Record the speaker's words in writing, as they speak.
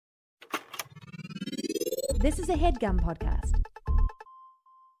This is a HeadGum podcast.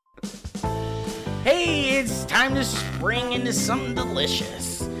 Hey, it's time to spring into something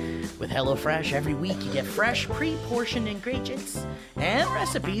delicious. With HelloFresh, every week you get fresh, pre-portioned ingredients and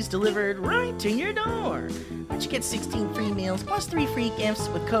recipes delivered right to your door. But you get 16 free meals plus 3 free gifts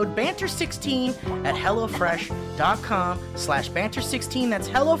with code BANTER16 at HelloFresh.com/BANTER16. That's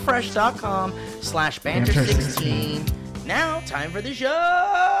HelloFresh.com/BANTER16. Now, time for the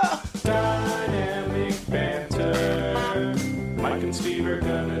show! Dynamic banter. Mike and Steve are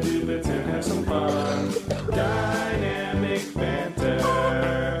gonna do bits and have some fun. Dynamic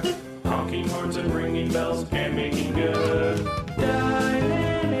banter. Honking horns and ringing bells and making good.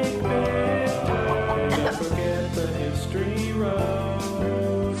 Dynamic banter. Forget the history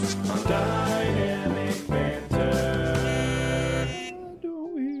road. On Dynamic banter.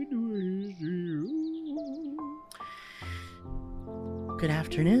 Good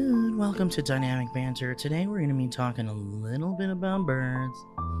afternoon. Welcome to Dynamic Banter. Today we're going to be talking a little bit about birds.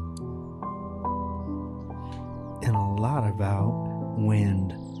 And a lot about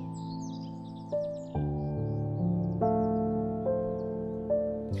wind.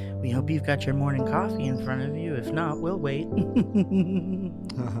 We hope you've got your morning coffee in front of you. If not, we'll wait.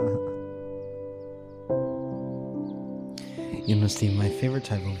 You know, Steve, my favorite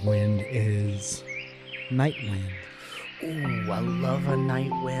type of wind is night wind. Ooh, I love a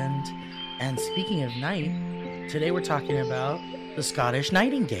night wind. And speaking of night, today we're talking about the Scottish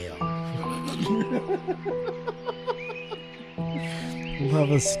nightingale.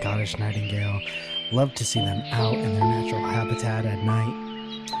 Love a Scottish nightingale. Love to see them out in their natural habitat at night.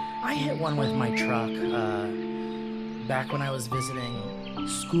 I hit one with my truck back when I was visiting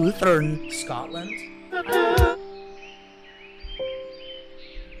Scuthrn, Scotland.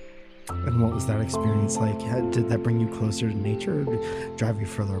 And what was that experience like? Did that bring you closer to nature or drive you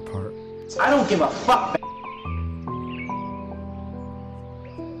further apart? I don't give a fuck.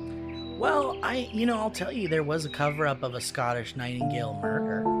 Well, I'll tell you, there was a cover-up of a Scottish nightingale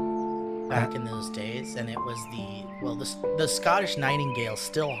murder back in those days, and it was the Scottish nightingale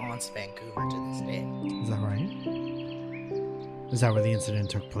still haunts Vancouver to this day. Is that right? Is that where the incident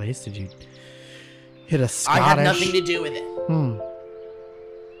took place? Did you hit a Scottish... I have nothing to do with it.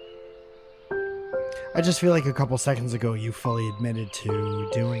 I just feel like a couple seconds ago you fully admitted to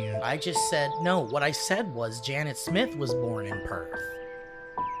doing it. I just said, no, what I said was Janet Smith was born in Perth.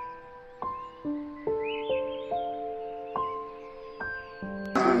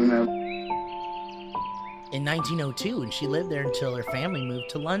 In 1902, and she lived there until her family moved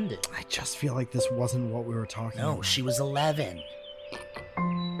to London. I just feel like this wasn't what we were talking about. No, she was 11.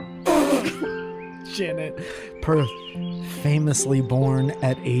 Janet Perth, famously born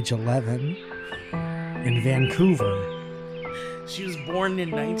at age 11 in Vancouver. She was born in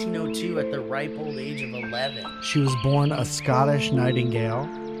 1902 at the ripe old age of 11. She was born a Scottish nightingale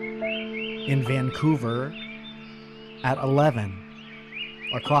in Vancouver at 11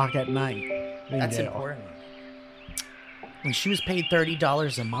 o'clock at night. That's important. And she was paid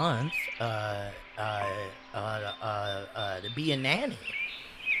 $30 a month to be a nanny.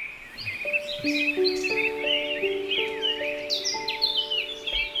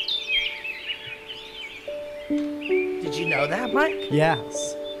 Did you know that, Mike?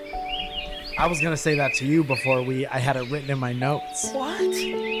 Yes. I was going to say that to you before I had it written in my notes. What?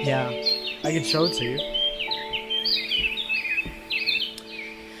 Yeah. I could show it to you.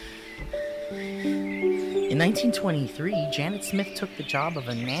 In 1923, Janet Smith took the job of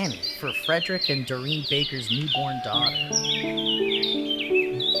a nanny for Frederick and Doreen Baker's newborn daughter.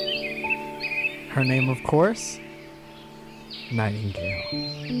 Her name, of course, Nightingale.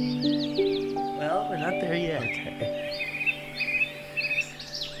 Well, we're not there yet. Okay.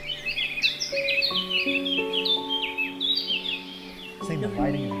 Saying the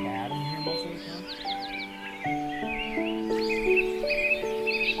lighting is bad in here most of the time.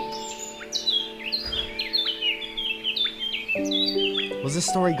 Was this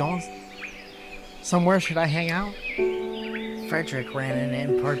story going somewhere? Should I hang out? Frederick ran an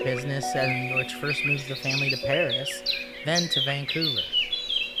import business which first moved the family to Paris, then to Vancouver.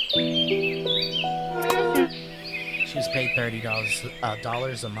 She was paid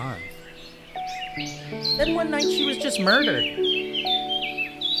 $30 a month. Then one night she was just murdered.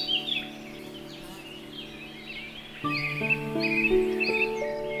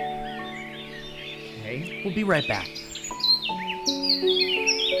 Okay, we'll be right back.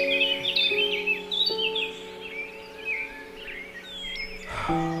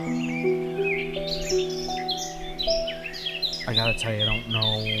 I gotta tell you, I don't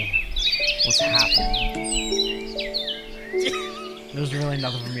know what's happening. There's really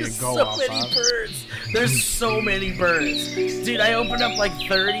nothing for me to There's go so off many of. birds. There's so many birds. Dude, I opened up like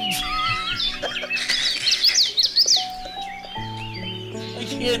 30. I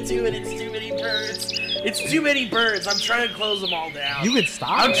can't do it. It's too many birds. It's too many birds. I'm trying to close them all down. You could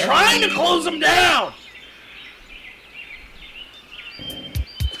stop. I'm trying to close them down.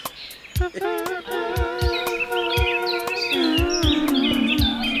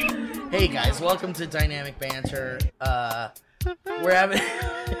 Hey guys, welcome to Dynamic Banter. We're having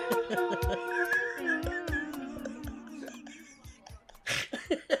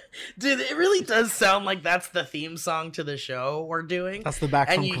Dude, it really does sound like that's the theme song to the show we're doing. That's the back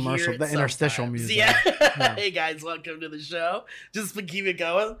And from you commercial, hear it the interstitial sometimes. music. Yeah. Yeah. Hey guys, welcome to the show. Just to keep it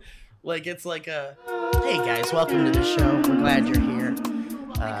going. Like it's like a hey guys, welcome to the show. We're glad you're here.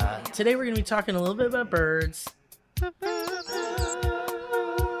 Today we're gonna be talking a little bit about birds.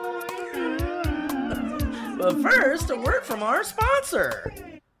 But first, a word from our sponsor.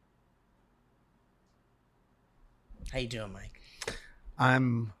 How you doing, Mike?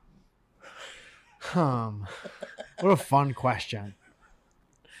 I'm. What a fun question.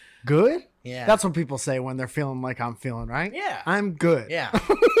 Good? Yeah. That's what people say when they're feeling like I'm feeling, right? Yeah. I'm good. Yeah.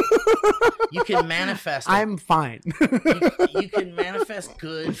 You can manifest. I'm fine. You can manifest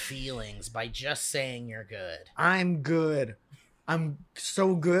good feelings by just saying you're good. I'm good. I'm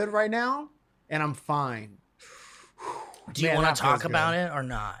so good right now, and I'm fine. Do you Man, want that to talk feels about good. it or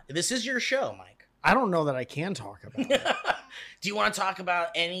not? This is your show, Mike. I don't know that I can talk about it. Do you want to talk about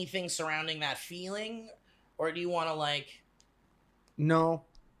anything surrounding that feeling? Or do you want to like... No.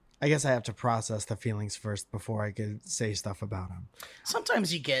 I guess I have to process the feelings first before I could say stuff about them.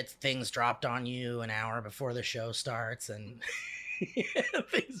 Sometimes you get things dropped on you an hour before the show starts and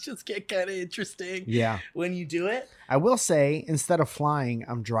things just get kind of interesting Yeah. when you do it. I will say, instead of flying,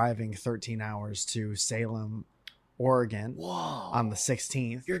 I'm driving 13 hours to Salem, Oregon Whoa. on the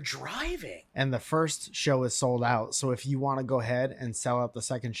 16th. You're driving. And the first show is sold out. So if you want to go ahead and sell out the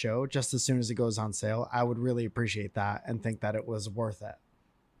second show just as soon as it goes on sale, I would really appreciate that and think that it was worth it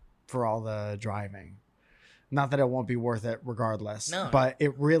for all the driving. Not that it won't be worth it regardless, No. but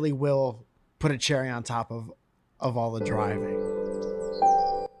it really will put a cherry on top of all the driving.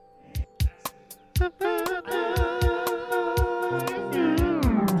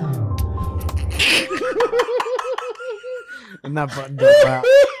 And that button does that.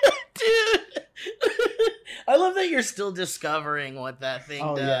 Dude. I love that you're still discovering what that thing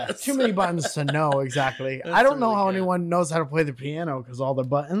Oh does. yeah, too many buttons to know exactly. That's I don't know really how good. anyone knows how to play the piano because all the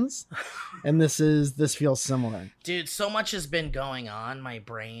buttons, and this feels similar. Dude, so much has been going on. My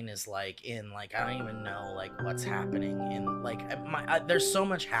brain is like in like I don't even know like what's happening in like there's so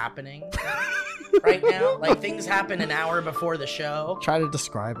much happening right now. Like things happen an hour before the show. Try to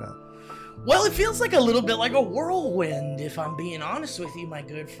describe it. Well, it feels like a little bit like a whirlwind, if I'm being honest with you, my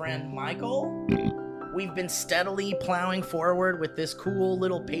good friend Michael. We've been steadily plowing forward with this cool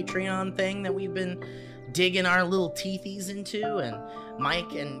little Patreon thing that we've been digging our little teethies into, and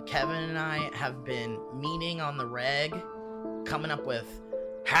Mike and Kevin and I have been meeting on the reg, coming up with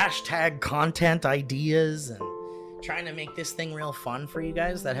hashtag content ideas and trying to make this thing real fun for you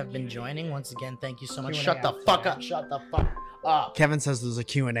guys that have been joining. Once again, thank you so much. Q&A Shut the out fuck today. up. Shut the fuck up. Kevin says there's a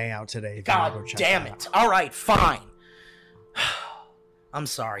Q&A out today. if you wanna God go check damn that it. out. All right, fine. I'm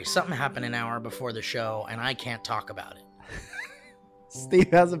sorry. Something happened an hour before the show, and I can't talk about it.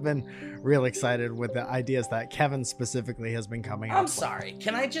 Steve hasn't been real excited with the ideas that Kevin specifically has been coming up I'm with. sorry.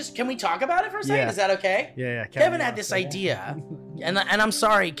 Can we talk about it for a second? Yeah. Is that okay? Yeah. Kevin had wants this to. idea, and I'm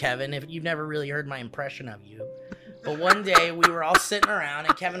sorry, Kevin, if you've never really heard my impression of you. But one day we were all sitting around,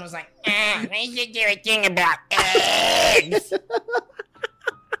 and Kevin was like, "We should do a thing about eggs."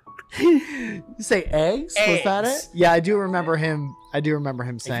 You say eggs? Was that Eggs. it? Yeah, I do remember him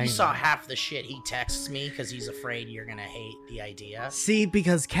If saying you saw that. half the shit he texts me because he's afraid you're gonna hate the idea. See,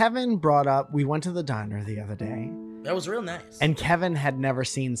 because Kevin brought up, we went to the diner the other day, That was real nice. and Kevin had never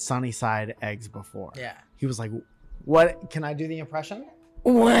seen sunny side eggs before. yeah. He was like, what? Can I do the impression?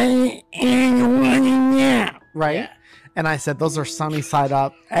 What? Right? Yeah. And I said, those are sunny side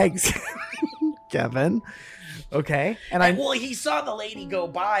up eggs, Kevin. Okay. And Well, he saw the lady go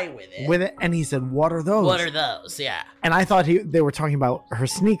by with it. and he said, what are those? What are those? Yeah. And I thought they were talking about her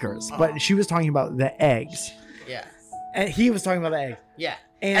sneakers, but she was talking about the eggs. Yeah. And he was talking about the eggs. Yeah.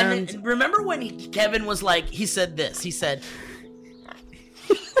 And- then, remember when Kevin was like, he said this. He said,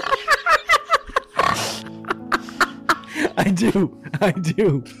 I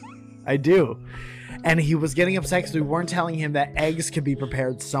do. And he was getting upset because we weren't telling him that eggs could be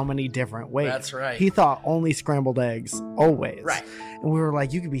prepared so many different ways. That's right. He thought only scrambled eggs, always. Right. And we were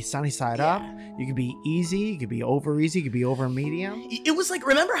like, you could be sunny side up, you could be easy, you could be over easy, you could be over medium. It was like,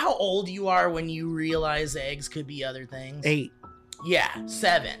 remember how old you are when you realize eggs could be other things? 8. Yeah,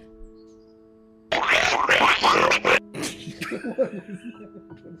 7.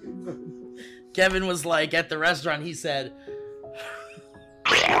 Kevin was like, at the restaurant, he said,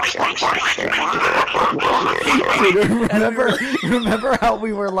 remember how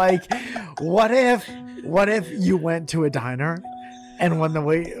we were like, what if you went to a diner and when the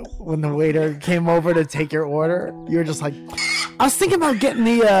waiter came over to take your order, you were just like, I was thinking about getting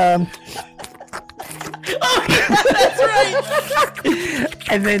the oh, yeah, that's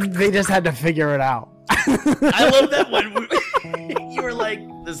right. And then they just had to figure it out. I love that one. You were like,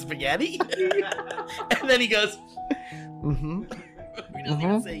 the spaghetti? And then he goes, mm-hmm. He doesn't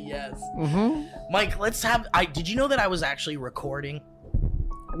even say yes. Mm-hmm. Mike, let's have. Did you know that I was actually recording?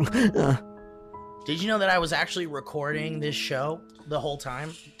 Did you know that I was actually recording this show the whole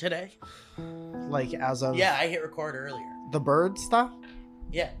time today? Like as of Yeah, I hit record earlier. the bird stuff?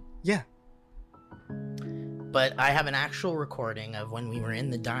 Yeah. Yeah. But I have an actual recording of when we were in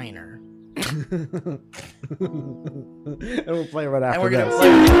the diner. And we'll play right after And we're this.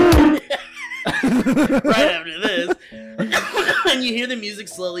 gonna play right after this. And you hear the music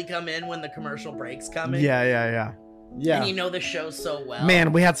slowly come in when the commercial breaks coming. Yeah. And you know the show so well.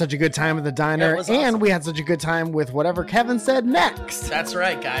 Man, we had such a good time at the diner, It was and awesome. we had such a good time with whatever Kevin said next. That's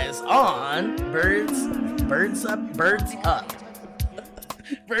right, guys. On Birds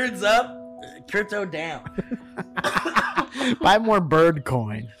Up, Crypto Down. Buy more bird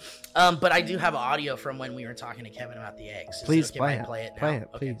coin. But I do have audio from when we were talking to Kevin about the eggs. Is Please it okay if I play it. now? Play it,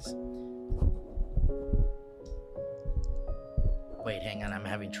 Okay. please. Wait, hang on. I'm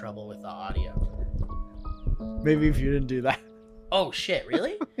having trouble with the audio. Maybe if you didn't do that. Oh shit!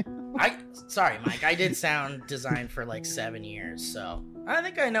 Really? Sorry, Mike. I did sound design for like 7 years, so I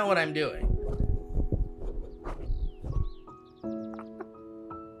think I know what I'm doing.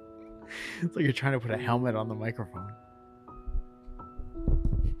 It's like you're trying to put a helmet on the microphone.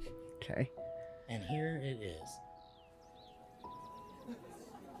 Okay. And here it is.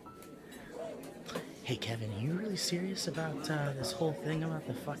 Hey Kevin, are you really serious about this whole thing about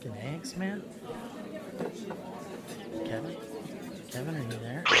the fucking eggs, man? Kevin? Kevin, are you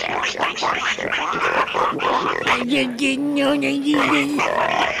there? I just didn't know that you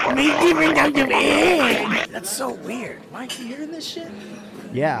can make different types of eggs. That's so weird. Mike, you hearing this shit?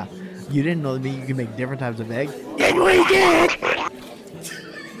 Yeah. You didn't know that you can make different types of eggs? That's what he did!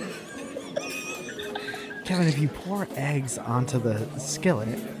 Kevin, if you pour eggs onto the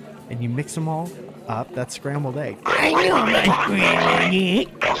skillet and you mix them all up, that's scrambled egg. I know my scrambled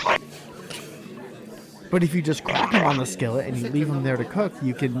egg. But if you just crack them on the skillet and you leave them there to cook,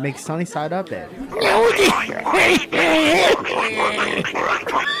 you can make sunny side up egg.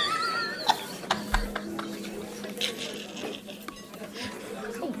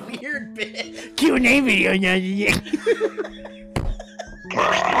 Weird bit. Q&A video now.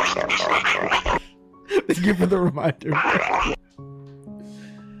 Thank you for the reminder.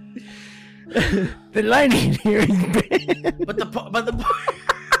 The lighting here is bad. But the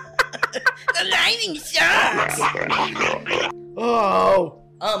the lighting sucks. Oh.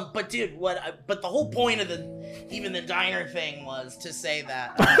 But dude, but the whole point of the diner thing was to say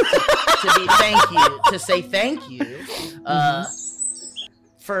that to say thank you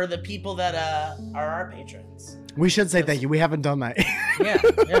for the people that are our patrons. We should say thank you. We haven't done that. Yeah.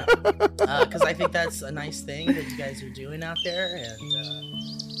 Because I think that's a nice thing that you guys are doing out there, and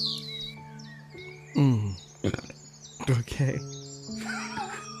Okay. you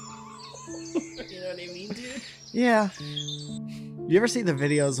know what I mean, dude? Yeah. You ever see the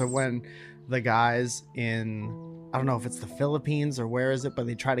videos of when the guys in, I don't know if it's the Philippines or where is it, but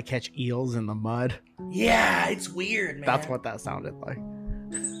they try to catch eels in the mud? Yeah, it's weird, man. That's what that sounded like.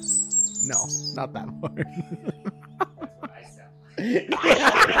 No, not that part.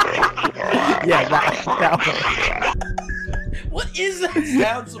 Yeah, that one. What is that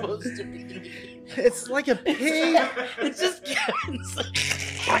sound supposed to be? It's like a pig. It's just Kevin's.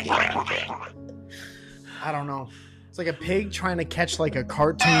 I don't know. It's like a pig trying to catch like a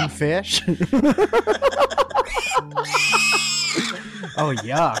cartoon fish. Oh,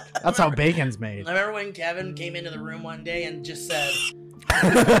 yuck. That's how bacon's made. I remember when Kevin came into the room one day and just said,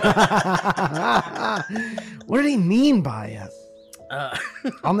 What did he mean by it?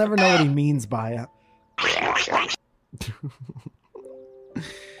 I'll never know what he means by it.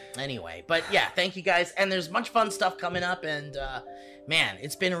 Anyway, but yeah, thank you guys. And there's much fun stuff coming up. And man,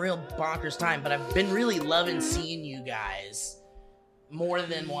 it's been a real bonkers time. But I've been really loving seeing you guys more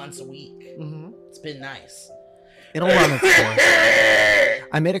than once a week. Mm-hmm. It's been nice. It'll run its course.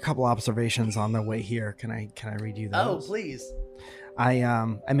 I made a couple observations on the way here. Can I read you those? Oh, please.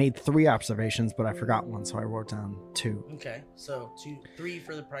 I made 3 observations, but I forgot one, so I wrote down 2. Okay, so 3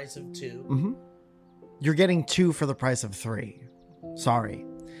 for the price of 2. Mm-hmm. You're getting 2 for the price of 3. Sorry.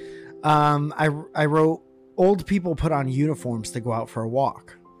 I wrote, old people put on uniforms to go out for a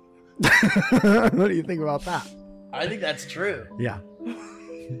walk. What do you think about that? I think that's true. Yeah.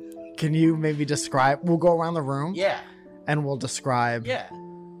 Can you maybe describe? We'll go around the room. Yeah. And we'll describe. Yeah.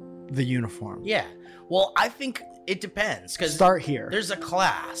 The uniform. Yeah. Well, I think it depends because start here. There's a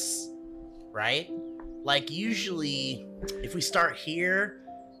class, right? Like usually, if we start here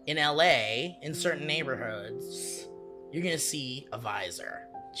in LA, in certain neighborhoods, you're gonna see a visor.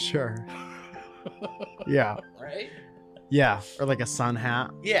 Sure. Yeah. Right? Yeah. Or like a sun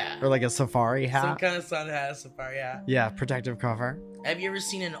hat. Yeah. Or like a safari hat. Some kind of sun hat, safari hat. Yeah, protective cover. Have you ever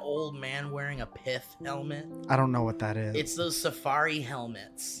seen an old man wearing a pith helmet? I don't know what that is. It's those safari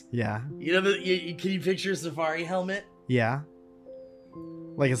helmets. Yeah. You know, can you picture a safari helmet? Yeah.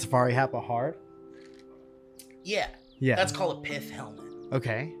 Like a safari hat, but hard? Yeah. Yeah. That's called a pith helmet.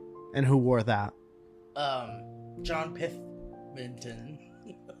 Okay. And who wore that? John Pithminton.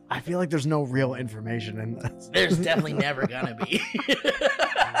 I feel like there's no real information in this. There's definitely never gonna be.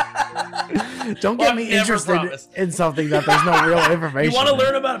 Don't get me interested in something that there's no real information. You want to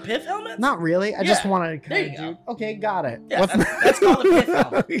learn about a pith helmet? Not really. I just want to kind of do. Okay, got it. Yeah, that's called a pith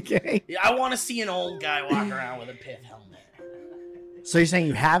helmet. Okay. I want to see an old guy walk around with a pith helmet. So you're saying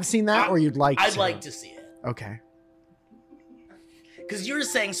you have seen that, or you'd like? I'd like to see it. Okay. Because you were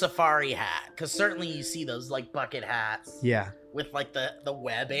saying safari hat, because certainly you see those like bucket hats. Yeah. With like the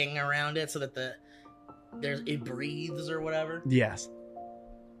webbing around it so that it breathes or whatever. Yes.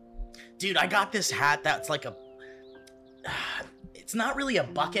 Dude, I got this hat that's like it's not really a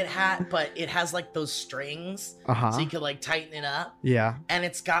bucket hat, but it has like those strings. Uh-huh. So you could like tighten it up. Yeah. And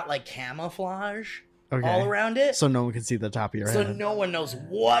it's got like camouflage all around it. So no one can see the top of your head. So no one knows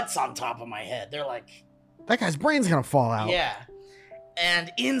what's on top of my head. They're like, that guy's brain's gonna fall out. yeah.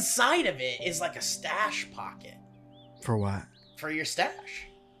 And inside of it is like a stash pocket. For what? For your stash.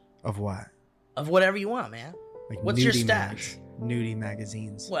 Of what? Of whatever you want, man. Like what's your stash? Nudie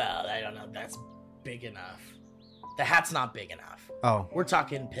magazines. Well, I don't know. That's big enough. The hat's not big enough. Oh. We're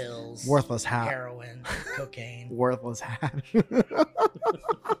talking pills. Worthless hat. Heroin. Cocaine. Worthless hat.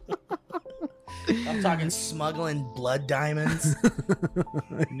 I'm talking smuggling blood diamonds.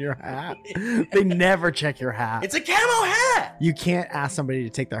 In your hat. They never check your hat. It's a camo hat. You can't ask somebody to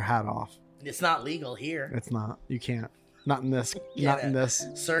take their hat off. It's not legal here. It's not. You can't. Not in this. Not in this.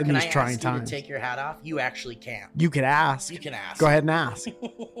 Sir, in can these I trying ask you times. to take your hat off? You actually can't. You could ask. You can ask. Go ahead and ask.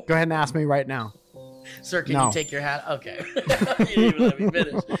 Go ahead and ask me right now. Sir, can No. you take your hat? Okay. You didn't even let me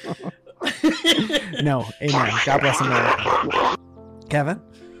finish. No. Amen. God bless America. Kevin?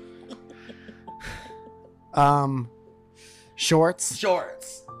 Shorts.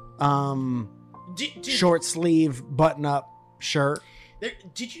 Shorts. Short sleeve button up shirt.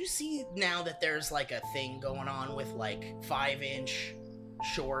 Did you see now that there's like a thing going on with like 5-inch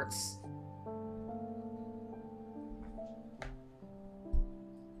shorts?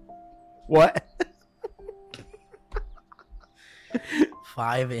 What?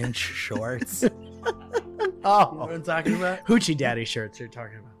 5-inch shorts. Oh, You know what I'm talking about? Hoochie Daddy shirts you're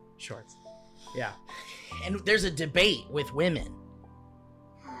talking about. Shorts. Yeah. And there's a debate with women.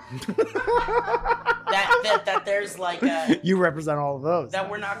 that there's like a, You represent all of those. that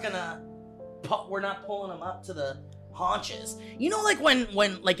we're not pulling them up to the haunches. You know, like when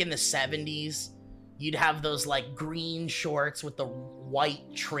like in the 70s, you'd have those like green shorts with the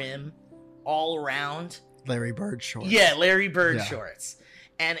white trim all around. Larry Bird shorts. Yeah, Larry Bird Yeah. shorts.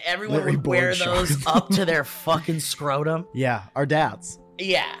 And everyone Larry would wear Bird those shorts. up to their fucking scrotum. Yeah. Our dads.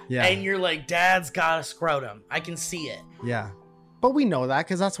 Yeah. Yeah. And you're like, Dad's got a scrotum. I can see it. Yeah. But we know that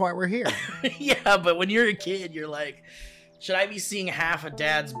because that's why we're here. Yeah, but when you're a kid, you're like, should I be seeing half of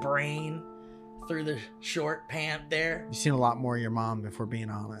Dad's brain through the short pant there? You've seen a lot more of your mom, if we're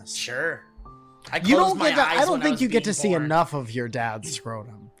being honest. Sure. I You closed don't my get to, eyes I don't when think was you get being to see born. enough of your dad's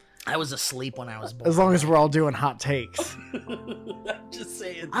scrotum. I was asleep when I was born. As long as we're all doing hot takes. I'm just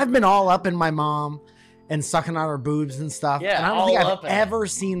saying. I've been all up in my mom and sucking on her boobs and stuff. Yeah, and I don't all think up I've in it. ever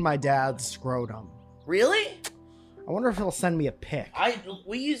seen my dad's scrotum. Really? I wonder if he'll send me a pic.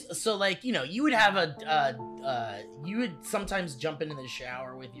 Like, you know, you would have you would sometimes jump into the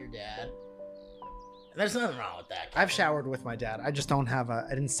shower with your dad. There's nothing wrong with that. I've showered with my dad. I just don't have I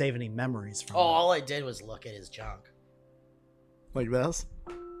didn't save any memories from Oh, it. all I did was look at his junk. Like this?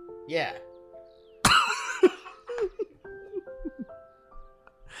 Yeah.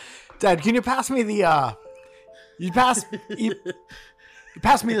 Dad, can you pass me the you pass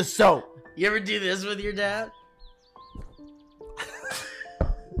me the soap? You ever do this with your dad?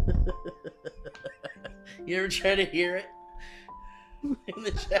 You ever try to hear it in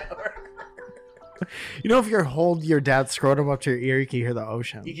the shower? You know, if you hold your dad's scrotum up to your ear, you can hear the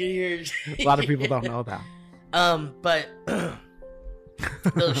ocean. You can hear. A lot of people don't know that. But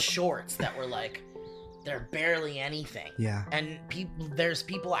those shorts that were like, they're barely anything. Yeah. And there's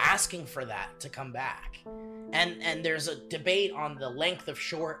people asking for that to come back. And there's a debate on the length of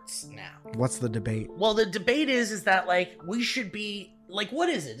shorts now. What's the debate? Well, the debate is that like we should be like, what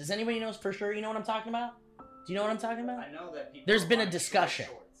is it? Does anybody know for sure? You know what I'm talking about? Do you know what I'm talking about? I know that people. There's been a want discussion.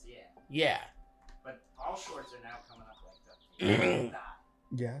 short Shorts, yeah, Yeah. but all shorts are now coming up like that.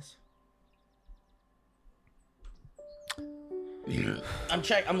 Yes.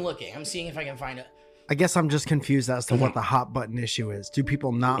 I'm looking. I'm seeing if I can find it. I guess I'm just confused as to what the hot button issue is. Do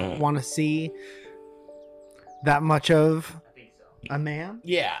people not want to see that much of I think so. a man?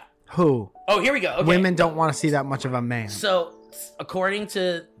 Yeah. Who? Oh, here we go. Okay. Women don't want to see that much of a man. So, according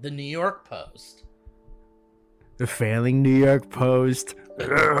to the New York Post, The failing New York Post.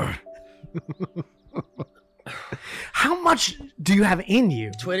 How much do you have in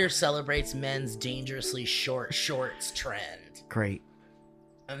you? Twitter celebrates men's dangerously short shorts trend. Great.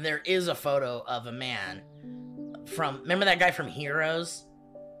 And there is a photo of a man from, remember that guy from Heroes?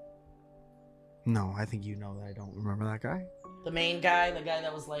 No, I think you know that I don't remember that guy. The main guy, the guy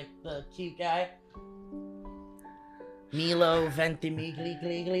that was like the cute guy? Milo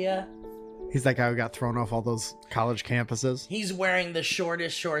Ventimiglia. He's that guy who got thrown off all those college campuses. He's wearing the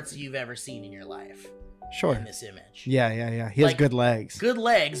shortest shorts you've ever seen in your life Sure. in this image. Yeah. He has Like, good legs. Good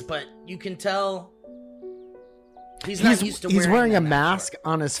legs, but you can tell he's not used to He's wearing a them that mask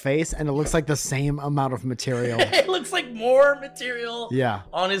on his face, and it looks like the same amount of material. short. It looks like more material Yeah.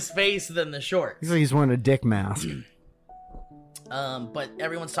 on his face than the shorts. He's like he's wearing a dick mask. But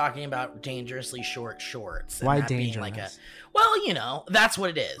everyone's talking about dangerously short shorts. And Why that being like dangerous? well, you know, that's what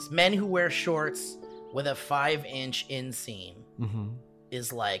it is. Men who wear shorts with a 5-inch inseam hmm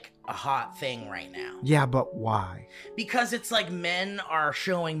is like a hot thing right now. Yeah, but why? Because it's like men are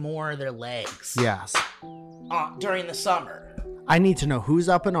showing more of their legs Yes. during the summer. I need to know who's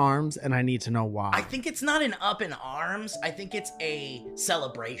up in arms, and I need to know why. I think it's not an up in arms. I think it's a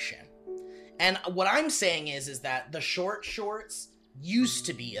celebration. And what I'm saying is that the short shorts used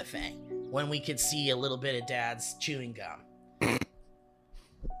to be a thing when we could see a little bit of dad's chewing gum.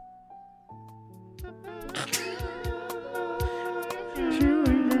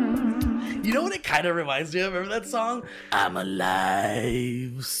 You know what it kind of reminds me of? Remember that song? I'm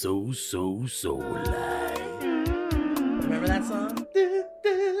alive, so alive. Remember that song?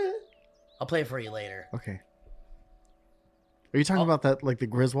 I'll play it for you later. Okay. Are you talking about that, like the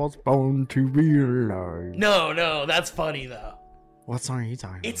Griswolds? Bone to be alive. No, that's funny though. What song are you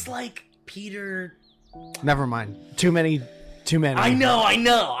talking It's like Peter. about? Never mind. Too many. I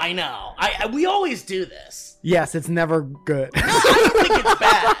know. We always do this. Yes, it's never good. I don't think it's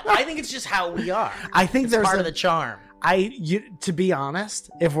bad. I think it's just how we are. I think It's there's part of the charm. to be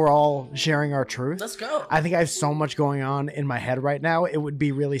honest, if we're all sharing our truth, Let's go. I think I have so much going on in my head right now. It would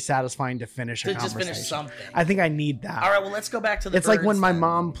be really satisfying to finish a To just conversation. finish something. I think I need that. All right, well, let's go back to the It's like when birds my then.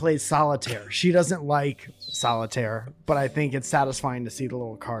 mom plays solitaire. She doesn't like solitaire, but I think it's satisfying to see the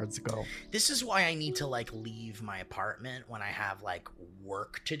little cards go. This is why I need to like leave my apartment when I have like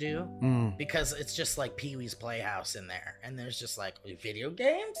work to do. Mm. Because it's just like Pee-wee's Playhouse in there. And there's just like video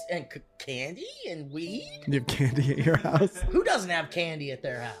games and candy and weed. You have candy at your house? Who doesn't have candy at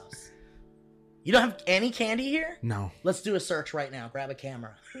their house? You don't have any candy here? No. Let's do a search right now. Grab a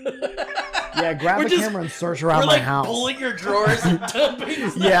camera. Yeah, grab We're a just- camera and search We're around my like house. pulling your drawers and dumping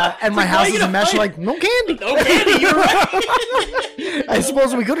stuff. Yeah, and my It's like, house why is you a mess. gonna You're like, no candy. No candy, you're right. I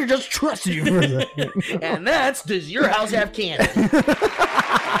suppose we could have just trusted you for a second. And that's, does your house have candy?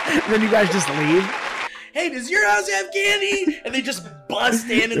 Then you guys just leave. Hey, does your house have candy? And they just bust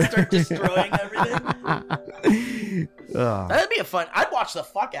in and start destroying everything. Ugh. That'd be a fun. I'd watch the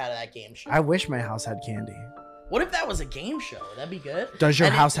fuck out of that game show. I wish my house had candy. What if that was a game show? That'd be good. Does your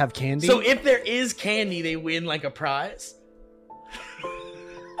And house have candy? So if there is candy, they win like a prize.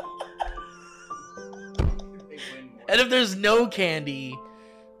 They win more. And if there's no candy,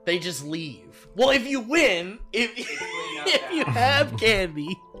 they just leave. Well, if you win, if clean up if you the have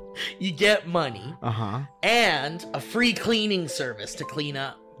candy, you get money Uh-huh. and a free cleaning service to clean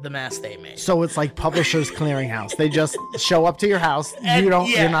up. the mess they made. So it's like Publishers Clearinghouse. They just show up to your house. And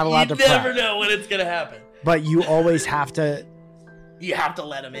You're not allowed to You never prep. know when it's gonna happen. But you always have to. You have to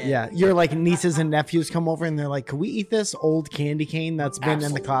let them in. Yeah, your like nieces and nephews come over and they're like, "Can we eat this old candy cane that's been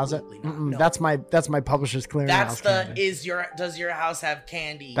in the closet?" Absolutely not. Mm-mm, No. That's my Publishers Clearinghouse. That's the candy. does your house have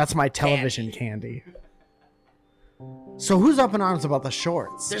candy? That's my television candy. So who's up in arms about the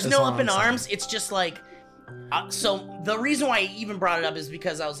shorts? There's is no what up in I'm saying. arms. It's just like, so the reason why I even brought it up is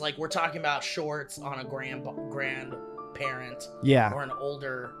because I was like, we're talking about shorts on a grandparent Yeah. or an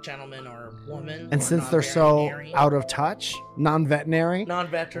older gentleman or woman. And or since they're so non-veterinary- out of touch, non-veterinary,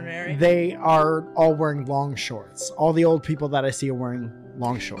 non-veterinary. they are all wearing long shorts. All the old people that I see are wearing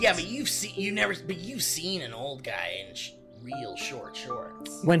long shorts. Yeah, but you've seen an old guy in real short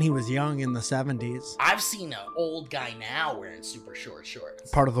shorts. When he was young in the 70s, I've seen an old guy now wearing super short shorts.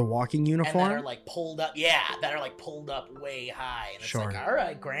 part of the walking And that uniform, are like pulled up, that are like pulled up way high. And it's Sure. like, all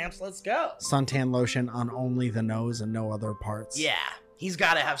right, Gramps, let's go. suntan lotion on only the nose and no other parts. Yeah, he's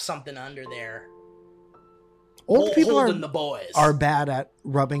got to have something under there. Old people holding the boys. are bad at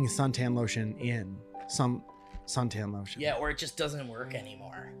rubbing suntan lotion in some suntan lotion. Yeah, or it just doesn't work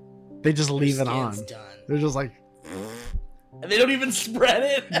anymore. They just leave Their it on. skin's done. They're just like, And they don't even spread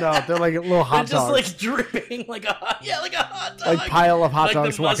it. no, they're like little hot They're just dogs. like dripping like a hot dog. Like pile of hot Like the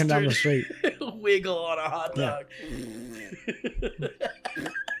dogs walking down the street. mustard wiggle on a hot Yeah. dog.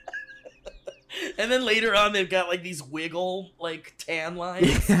 And then later on, they've got like these wiggle like tan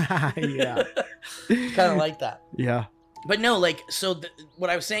lines. Yeah. Kind of like that. Yeah. But no, like, so what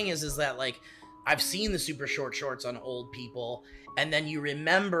I was saying is that like I've seen the super short shorts on old people, and then you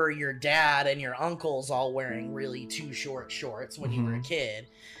remember your dad and your uncles all wearing really too short shorts when you were a kid,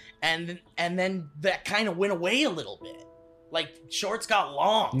 and then that kind of went away a little bit. Like shorts got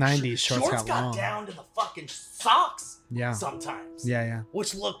long. 90s shorts got long. down to the fucking socks. Yeah. Sometimes. Yeah.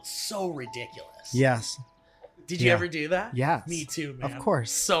 Which looked so ridiculous. Yes. Did you Yeah. ever do that? Yes. Me too, man. Of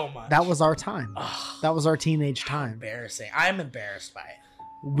course. So much. That was our time. Ugh, That was our teenage time. embarrassing. I'm embarrassed by it.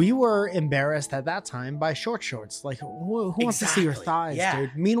 We were embarrassed at that time by short shorts. Like, who wants to see your Exactly. thighs, Yeah.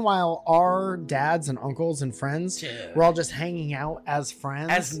 dude? Meanwhile, our dads and uncles and friends Dude. were all just hanging out as friends.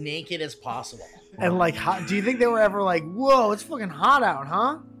 As naked as possible. and like, do you think they were ever like, whoa, it's fucking hot out,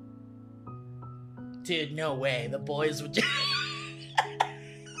 huh? Dude, no way. The boys would.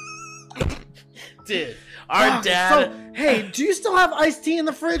 Dude, our Fuck, dad. so- hey, do you still have iced tea in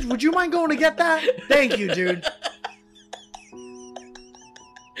the fridge? Would you mind going to get that? Thank you, dude.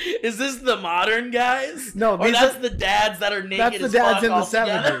 Is this the modern guys? No, or these that's are- the dads that are naked. that's the as dads fuck in the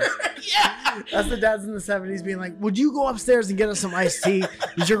altogether? 70s. Yeah. That's the dads in the 70s being like, would you go upstairs and get us some iced tea?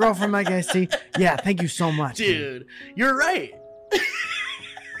 Did your girlfriend make iced tea? Yeah, thank you so much. Dude, you're right.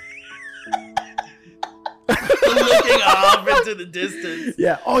 Looking off into the distance.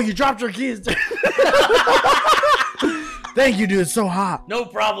 Yeah. Oh, you dropped your keys. Thank you, dude. It's so hot. No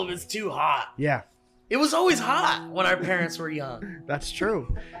problem, it's too hot. Yeah, It was always hot when our parents were young. that's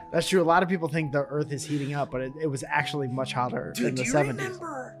true. That's true. A lot of people think the earth is heating up, but it was actually much hotter Dude, in the do you 70s.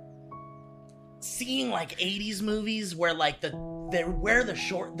 remember seeing like 80s movies where like they wear the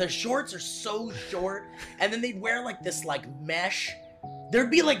shorts are so short, and then they'd wear like this like mesh. There'd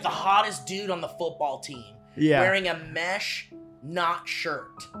be like the hottest dude on the football team Yeah. wearing a mesh not shirt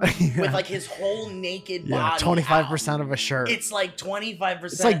Yeah. with like his whole naked Yeah, body 25% of a shirt. It's like 25%.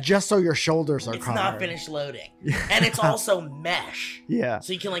 It's like just so your shoulders are it's covered. not finished loading. And it's also mesh. Yeah.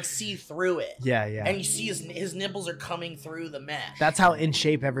 So you can like see through it. Yeah. And you see his nipples are coming through the mesh. That's how in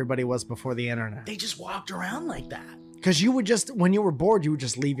shape everybody was before the internet. They just walked around like that. Because you would just, when you were bored, you would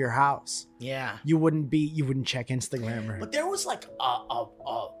just leave your house. Yeah. You wouldn't check Instagram or. But there was like a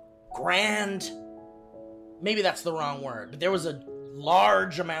grand, maybe that's the wrong word, but there was a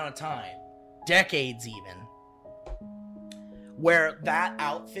large amount of time, decades even, where that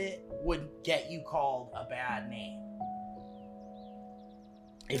outfit would get you called a bad name.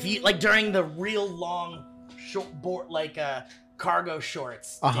 If you, like during the real long short board, like cargo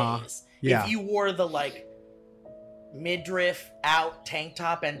shorts days, Yeah. if you wore the like midriff out tank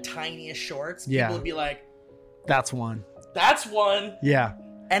top and tiniest shorts, people Yeah. would be like, That's one. that's one. Yeah.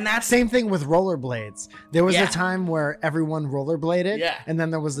 And that's Same thing with rollerblades. There was Yeah. a time where everyone rollerbladed. Yeah. And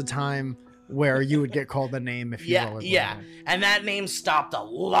then there was a time where you would get called a name if you rollerbladed. yeah. And that name stopped a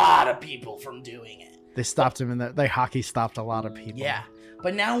lot of people from doing it. They stopped him in hockey stopped a lot of people. Yeah.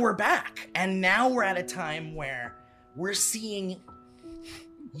 But now we're back. And now we're at a time where we're seeing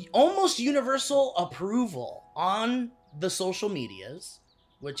almost universal approval on the social medias,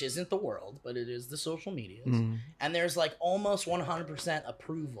 which isn't the world, but it is the social medias. Mhm. And there's like almost 100%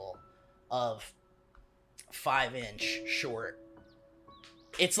 approval of 5-inch short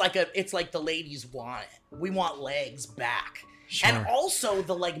It's like the ladies want it. We want legs back. Sure. And also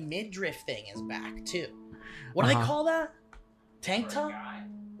the like midriff thing is back too. What do they call that? Tank top?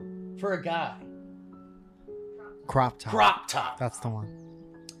 For a guy. Crop top. Crop top. That's the one.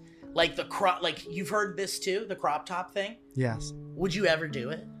 Like the crop, like you've heard this too, the crop top thing? Yes. Would you ever do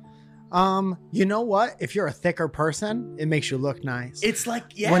it? You know what? If you're a thicker person, it makes you look nice. It's like,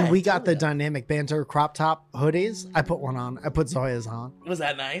 yeah. When we got the totally. Dynamic Banter crop top hoodies, I put one on. I put Zoya's on. Was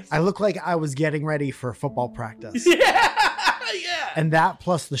that nice? I look like I was getting ready for football practice. Yeah. And that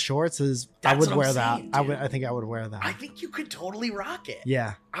plus the shorts is, I That's would what I'm wear saying, that. dude. I think I would wear that. I think you could totally rock it.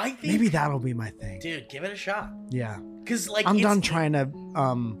 Yeah. I think Maybe that'll be my thing. dude, give it a shot. Yeah. Cause like I'm it's- done trying to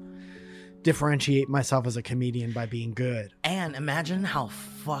differentiate myself as a comedian by being good. And imagine how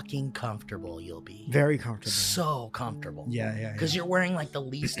fucking comfortable you'll be. Very comfortable. So comfortable. Yeah. Because you're wearing like the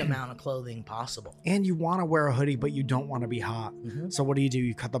least amount of clothing possible. And you want to wear a hoodie, but you don't want to be hot. Mhm. So what do?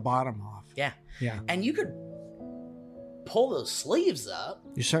 You cut the bottom off. Yeah. Yeah. And you could pull those sleeves up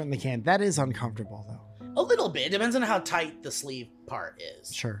You certainly can. That is uncomfortable, though. a little bit. Depends on how tight the sleeve part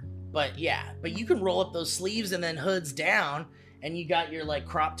is. Sure. But yeah, but you can roll up those sleeves and then hoods down, and you got your like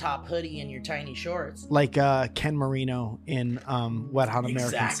crop top hoodie and your tiny shorts. Like Ken Marino in Wet Hot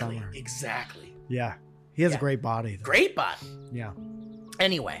American Summer. Exactly. Yeah. He has a Yeah. great body, though. Great body. Yeah.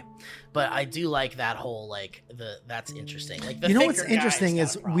 Anyway, but I do like that whole like that's interesting. Like the You know what's thicker guys interesting got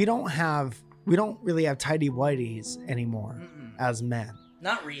is a problem. we don't really have tidy whiteys anymore Mm-mm. as men.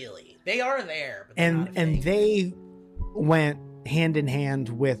 Not really. They are there, but they're not a And thing. they went hand in hand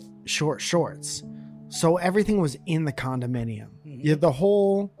with short shorts. So everything was in the condominium. Mhm. Yeah, the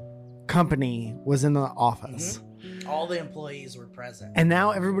whole company was in the office. all the employees were present. And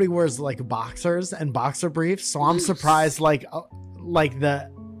now everybody wears like boxers and boxer briefs. So I'm Loose. surprised like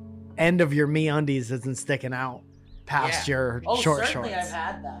the end of your MeUndies isn't sticking out past Yeah. your Oh, short certainly shorts. I've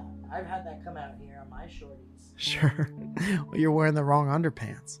had that. I've had that come out here on my shorties. Sure. Well, you're wearing the wrong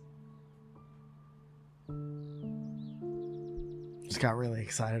underpants. Just got really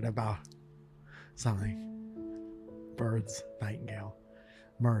excited about something. Birds, nightingale,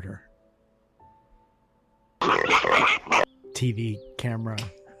 murder. TV, camera.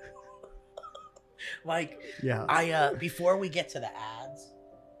 Like Yeah. I before we get to the ads,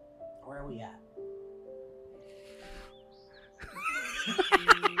 where are we at?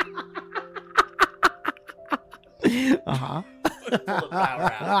 Uh-huh. Pull the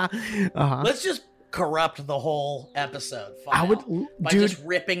power out. Uh-huh. Let's just corrupt the whole episode. I would, by dude, just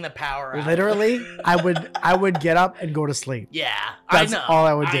ripping the power out. literally, I would get up and go to sleep. Yeah, That's I know. all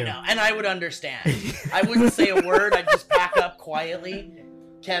I would do. know, and I would understand. I wouldn't say a word. I'd just pack up quietly.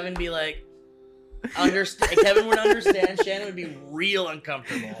 Kevin be like, understand. Kevin would understand. Shannon would be real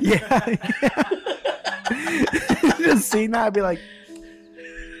uncomfortable. Yeah. Just seeing that, I'd be like,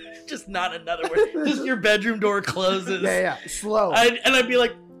 Just not another word. Just your bedroom door closes. yeah, slow. I'd be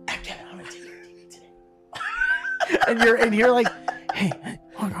like, Kevin, I'm gonna take your TV today. and you're like, hey,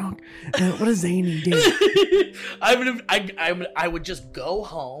 honk, honk. What does Zany do? I would just go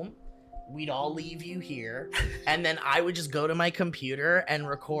home. We'd all leave you here, and then I would just go to my computer and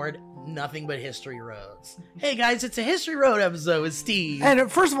record nothing but History Roads. Hey guys, it's a History Road episode with Steve. And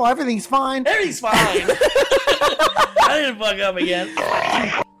first of all, everything's fine. Everything's fine. I didn't fuck up again.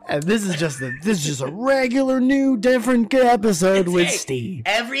 And this is just a regular, new, different episode with Hey, Steve.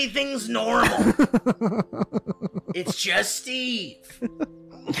 Everything's normal. It's just Steve.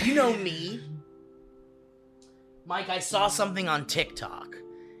 You know me. Mike, I saw something on TikTok.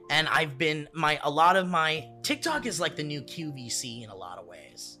 And a lot of my TikTok is like the new QVC in a lot of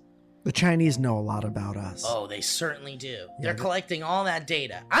ways. The Chinese know a lot about us. Oh, they certainly do. Yeah, They're collecting all that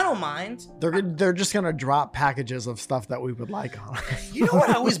data. I don't mind. They're just gonna drop packages of stuff that we would like on. You know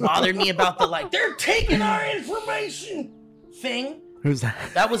what always bothered me about the like, they're taking our information thing? Who's that?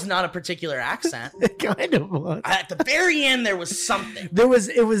 That was not a particular accent. It kind of was. At the very end, there was something. It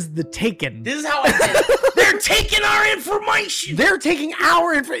was the Taken. This is how I did it. They're taking our information. They're taking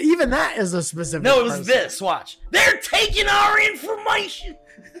our info. Even that is a specific. No, it was person. this. Watch. They're taking our information.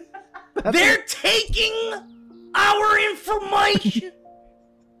 They're taking our information.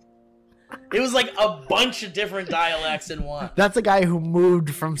 It was like a bunch of different dialects in one. That's a guy who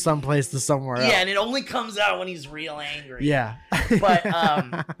moved from someplace to somewhere else. Yeah, and it only comes out when he's real angry. Yeah. But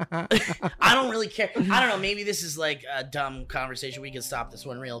I don't really care. I don't know. Maybe this is like a dumb conversation. We can stop this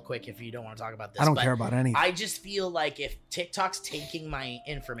one real quick if you don't want to talk about this. I don't but care about anything. I just feel like if TikTok's taking my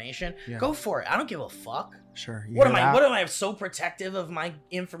information, Yeah. go for it. I don't give a fuck. Sure. What am I so protective of my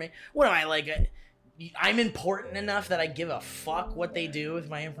information? What am I like? I'm important enough that I give a fuck what they do with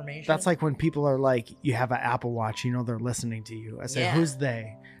my information. That's like when people are like, you have an Apple Watch, you know they're listening to you. I say, Yeah. who's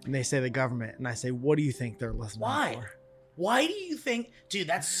they? And they say the government. And I say, what do you think they're listening Why? for? Why do you think, dude?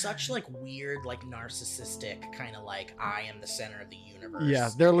 That's such like weird, like narcissistic kind of like I am the center of the universe. Yeah,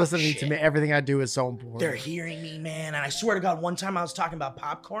 they're listening to shit. me. Everything I do is so important. They're hearing me, man. And I swear to God, one time I was talking about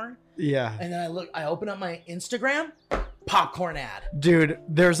popcorn, Yeah. and then I open up my Instagram, popcorn ad. Dude,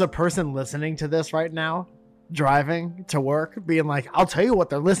 there's a person listening to this right now, driving to work, being like, I'll tell you what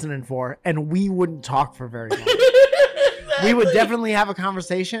they're listening for. And we wouldn't talk for very long. We would definitely have a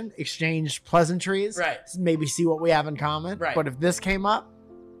conversation, exchange pleasantries, Right. maybe see what we have in common. Right. But if this came up,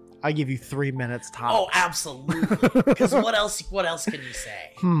 I give you 3 minutes tops. Oh, absolutely. Because what else can you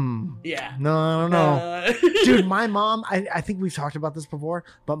say? Yeah. No, I don't know. Dude, my mom, I think we've talked about this before,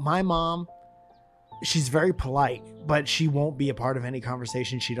 but my mom, she's very polite, but she won't be a part of any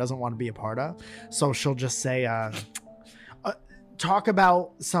conversation she doesn't want to be a part of. So she'll just say, talk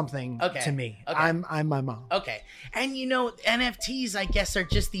about something to me. Okay. I'm my mom. Okay. And you know, NFTs, I guess, are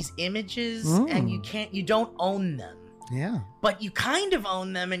just these images, and you don't own them. Yeah. But you kind of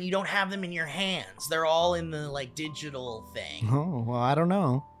own them, and you don't have them in your hands. They're all in the like digital thing. Oh, well, I don't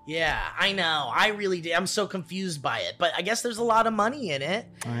know. Yeah, I know. I really do. I'm so confused by it. But I guess there's a lot of money in it.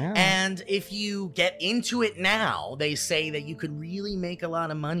 Oh, yeah. And if you get into it now, they say that you could really make a lot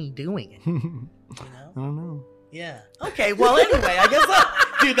of money doing it. You know? I don't know. Yeah. Okay, well, anyway, I guess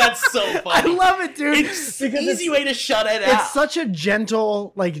dude, that's so I funny. love it, dude. It's because easy way to shut it out. It's such a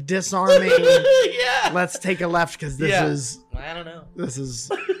gentle, like, disarming. Yeah. Let's take a left because this Yeah. is. I don't know. This is.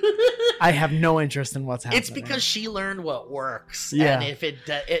 I have no interest in what's happening. It's because she learned what works. Yeah. And if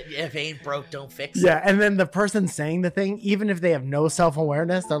if ain't broke, don't fix it. Yeah, and then the person saying the thing, even if they have no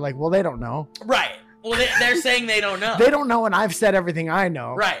self-awareness, they're like, well, they don't know. Right. Well, they're saying they don't know. They don't know, and I've said everything I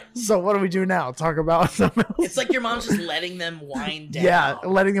know. Right. So what do we do now? Talk about something else? It's like your mom's just letting them wind down. Yeah,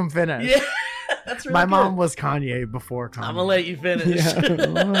 letting them finish. Yeah. That's really My good. mom was Kanye before Kanye. I'm gonna let you finish. Yeah, I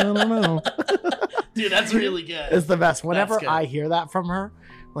don't know. Dude, that's really good. It's the best. Whenever good. I hear that from her,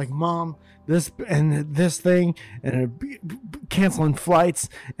 like, Mom, this and this thing, and canceling flights,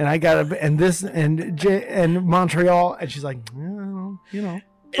 and I gotta, and this, and Montreal, and she's like, you know.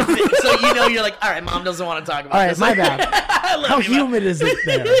 So you know you're like, all right, Mom doesn't want to talk about All right, this. my bad. I love How you, Mom. humid is it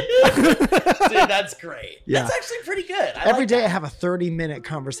there? Dude, that's great. Yeah. That's actually pretty good. Every like day I that. have a 30-minute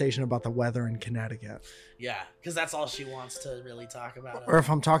conversation about the weather in Connecticut. Yeah, because that's all she wants to really talk about. Or if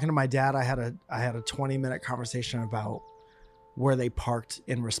I'm talking to my dad, I had a 20-minute conversation about where they parked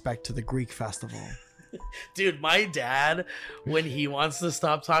in respect to the Greek festival. Dude, my dad, when he wants to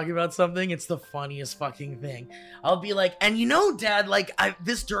stop talking about something, it's the funniest fucking thing. I'll be like, and you know, Dad, like,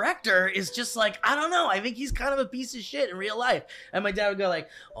 this director is just like, I don't know, I think he's kind of a piece of shit in real life. And my dad would go like,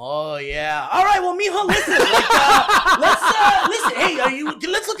 oh yeah, all right, well, mijo, listen, like, listen, hey,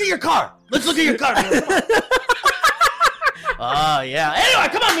 let's look at your car. Let's look at your car. Oh yeah. Anyway,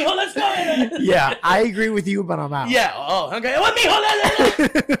 come on, mijo, let's go. Yeah, I agree with you, but I'm out. Yeah. Oh, okay. Well, mijo,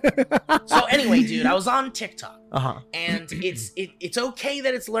 So anyway, dude, I was on TikTok. Uh-huh. And it's okay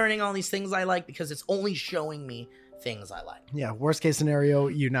that it's learning all these things I like because it's only showing me things I like. Yeah, worst case scenario,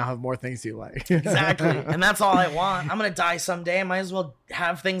 you now have more things you like. Exactly. And that's all I want. I'm going to die someday. I might as well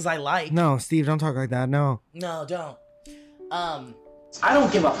have things I like. No, Steve, don't talk like that. No. No, don't. I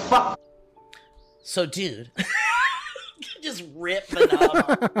don't give a fuck. So, dude, just rip the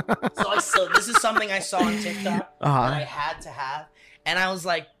knob. So this is something I saw on TikTok that I had to have. And I was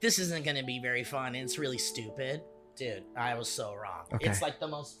like, this isn't going to be very fun. And it's really stupid. Dude, I was so wrong. Okay. It's like the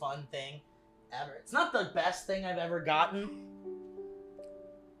most fun thing ever. It's not the best thing I've ever gotten.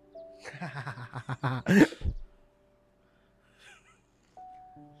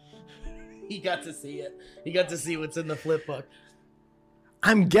 He got to see it. He got to see what's in the flip book.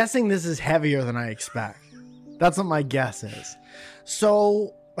 I'm guessing this is heavier than I expect. That's what my guess is.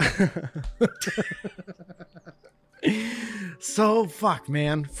 So, fuck,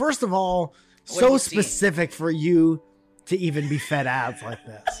 man. First of all, What do so you see? specific for you to even be fed ads like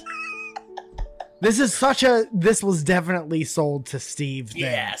this. This was definitely sold to Steve thing.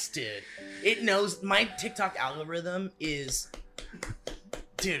 Yes, dude. It knows my TikTok algorithm is,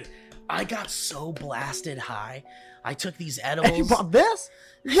 dude, I got so blasted high. I took these And you edibles. bought this?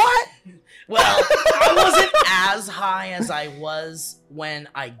 What? Well, I wasn't as high as I was when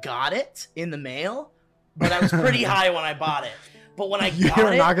I got it in the mail, but I was pretty high when I bought it. But when I You got hear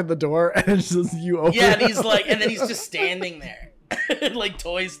a it, knock at the door and it's just you open yeah, and it. he's like, and then he's just standing there, like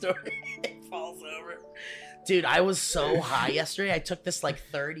Toy Story. It falls over. Dude, I was so high yesterday. I took this like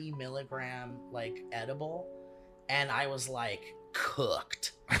 30 milligram like edible, and I was like,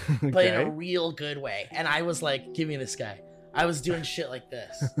 cooked, but in Okay. a real good way. And I was like, give me this guy. I was doing shit like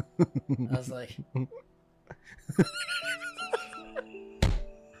this. I was like,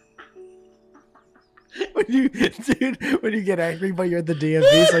 when you get angry, but you're at the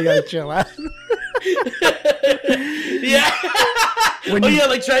DMV, so you gotta chill out. yeah. When Oh you- yeah,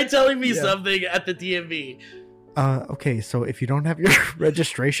 like try telling me Yeah. something at the DMV. Okay, so if you don't have your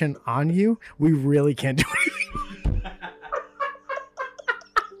registration on you, we really can't do anything.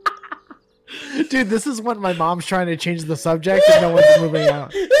 Dude, this is when my mom's trying to change the subject and no one's moving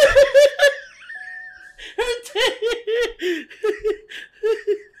out.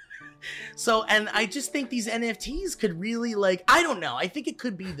 So, and I just think these NFTs could really like, I don't know. I think it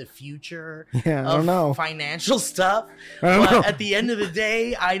could be the future Yeah, I of don't know. financial stuff. I don't But know. at the end of the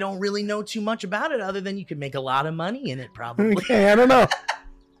day, I don't really know too much about it other than you could make a lot of money in it probably. Okay, I don't know.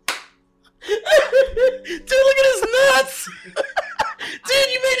 Dude, look at his nuts.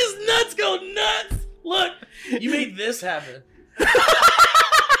 Dude, you made his nuts go nuts. Look, you made this happen.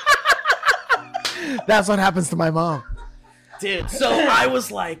 That's what happens to my mom. Dude, so I was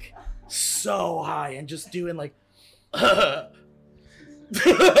like so high and just doing like whoa.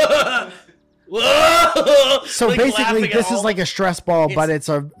 So Like, basically, laughing at this is all- like a stress ball, but it's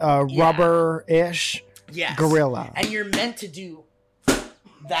a Yeah. rubber-ish yes. gorilla. And you're meant to do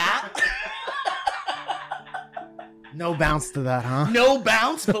that. No bounce to that, huh? No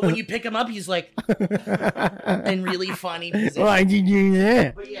bounce, but when you pick him up, he's like in really funny position. Why did you do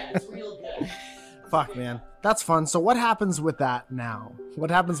that? But yeah, it's real good. Fuck, man. That's fun. So what happens with that now? What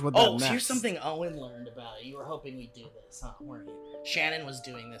happens with that Oh, next? here's something Owen learned about it. You were hoping we'd do this, huh? Weren't you? Shannon was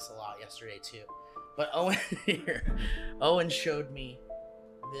doing this a lot yesterday too. But Owen Owen showed me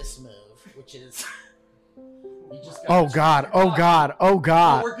this move, which is you just Oh God! Oh God! Oh Oh,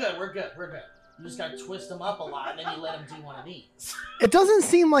 God! we're good. You just gotta twist them up a lot, and then you let them do one of these. It doesn't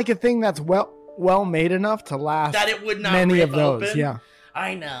seem like a thing that's well made enough to last That it would not many rip of those. open. Yeah.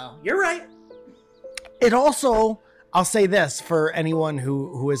 I know. You're right. It also, I'll say this for anyone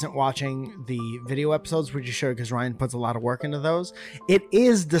who isn't watching the video episodes, which you should because Ryan puts a lot of work into those. It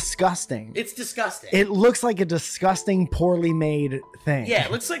is disgusting. It's disgusting. It looks like a disgusting, poorly made thing. Yeah,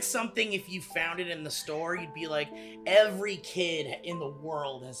 it looks like something if you found it in the store, you'd be like, every kid in the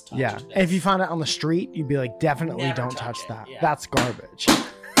world has touched Yeah. this. And if you found it on the street, you'd be like, definitely Never don't touch touch it, that. yeah. That's garbage.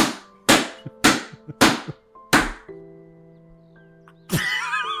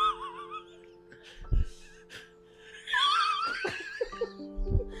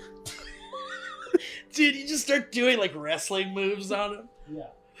 Dude, you just start doing like wrestling moves on him. Yeah.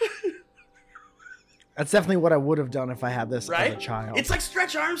 That's definitely what I would have done if I had this Right? as a child. It's like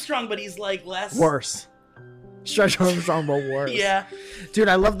Stretch Armstrong, but he's like less. worse. Stretch Armstrong, but worse. Yeah. Dude,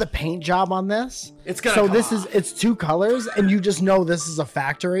 I love the paint job on this. It's gonna So come this off. it's two colors, and you just know this is a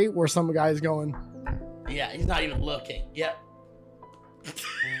factory where some guy's going. Yeah, he's not even looking. Yep.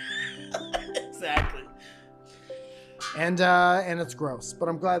 Exactly. And it's gross, but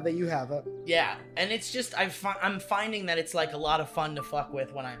I'm glad that you have it. Yeah, and it's just I'm finding that it's like a lot of fun to fuck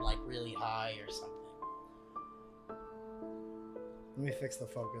with when I'm like really high or something. Let me fix the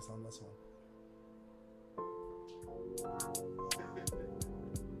focus on this one.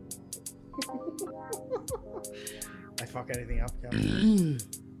 I fuck anything up, Kevin?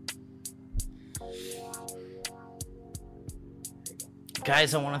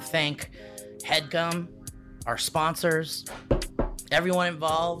 Guys, I want to thank HeadGum, our sponsors, everyone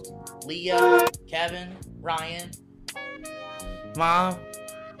involved, Leah, Kevin, Ryan, Mom,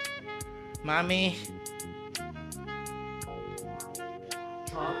 Mommy,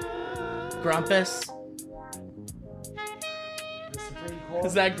 Grumpus.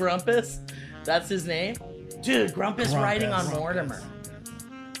 Is that Grumpus? That's his name? Dude, Grumpus riding on Mortimer.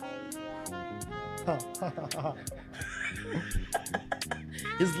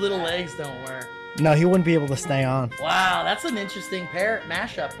 His little legs don't work. No, he wouldn't be able to stay on. Wow, that's an interesting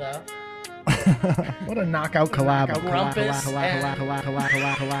mashup though. What a knockout collab. Grumpus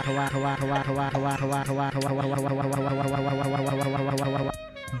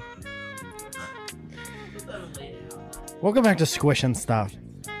Welcome back to Squishing Stuff.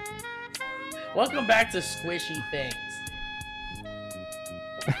 Welcome back to Squishy Things.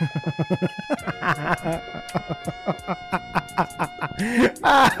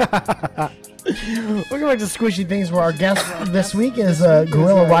 Welcome back to Squishy Things, where our guest this week is a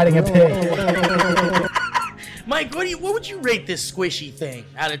gorilla riding a pig. Mike, what would you rate this squishy thing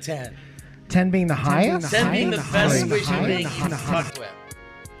out of 10? 10 being the highest? 10 being the best highest. squishy thing you've fucked with.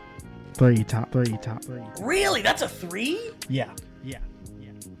 3 top. Really? That's a 3? Yeah.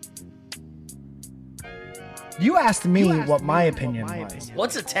 You asked me what my opinion was.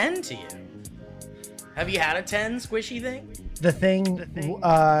 What's a 10 to you? Have you had a 10 squishy thing? The thing,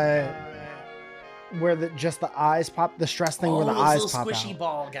 where just the eyes pop, the stress thing where the those eyes little pop squishy out.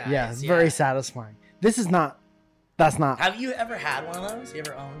 ball guys. Yeah, it's very satisfying. This is not. That's not. Have you ever had one of those? You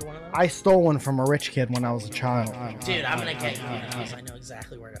ever owned one of those? I stole one from a rich kid when I was a child. Dude, I'm gonna get you one of those. I know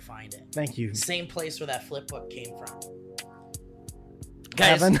exactly where to find it. Thank you. Same place where that flip book came from.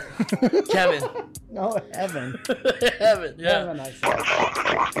 Guys, Kevin. Kevin. No, Evan. Evan, yeah. Evan, I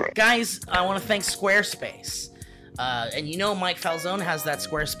said. Guys, I want to thank Squarespace. And you know Mike Falzone has that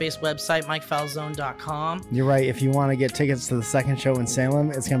Squarespace website, MikeFalzone.com. You're right. If you want to get tickets to the second show in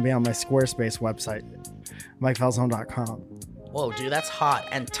Salem, it's going to be on my Squarespace website, MikeFalzone.com. Whoa, dude, that's hot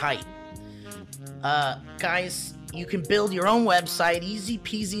and tight. Guys, you can build your own website, easy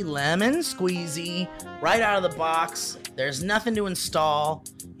peasy lemon squeezy, right out of the box. There's nothing to install.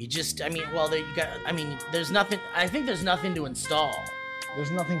 There's nothing. I think there's nothing to install.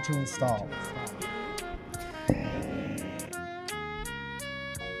 There's nothing to install.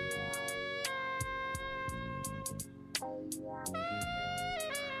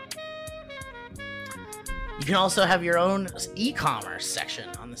 You can also have your own e-commerce section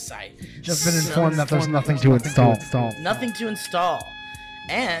on the site. Just been informed that there's nothing to install. Nothing to install.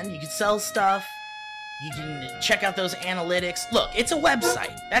 And you can sell stuff. You can check out those analytics. Look, it's a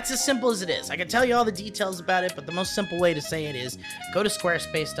website. That's as simple as it is. I can tell you all the details about it, but the most simple way to say it is go to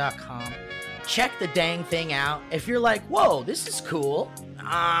squarespace.com. Check the dang thing out. If you're like, whoa, this is cool.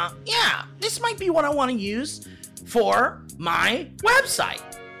 Yeah, this might be what I want to use for my website.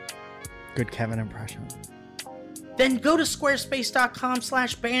 Good Kevin impression. Then go to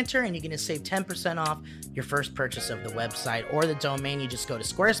squarespace.com/banter and you're going to save 10% off your first purchase of the website or the domain. You just go to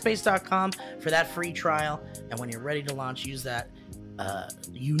squarespace.com for that free trial. And when you're ready to launch, use that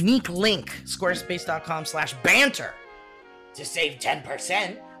unique link, squarespace.com/banter, to save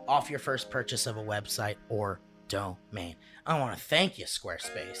 10% off your first purchase of a website or domain. I want to thank you,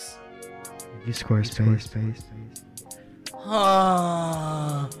 Squarespace. You Squarespace.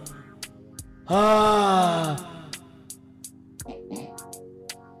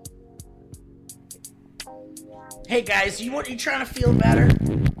 Hey guys, you trying to feel better?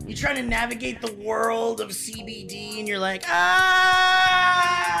 You trying to navigate the world of CBD and you're like,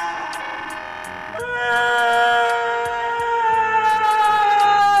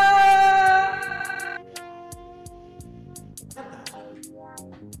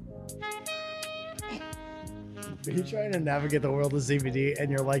 Are you trying to navigate the world of CBD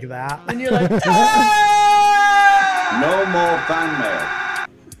and you're like that? and you're like, No more fan mail.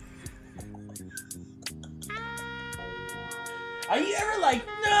 Are you ever like,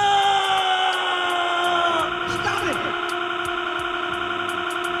 no? Stop it!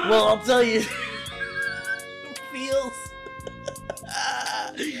 Well, I'll tell you,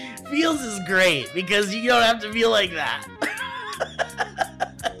 Feels is great because you don't have to feel like that.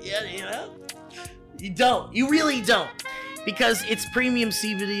 Yeah, you know? You don't. You really don't. Because it's premium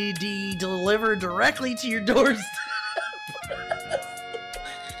CBD delivered directly to your doorstep.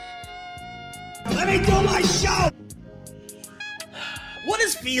 Let me do my show! What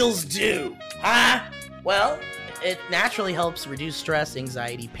does Feels do? Huh? Well, it naturally helps reduce stress,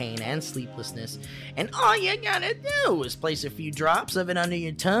 anxiety, pain, and sleeplessness. And all you gotta do is place a few drops of it under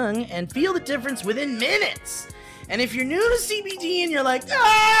your tongue and feel the difference within minutes. And if you're new to CBD and you're like,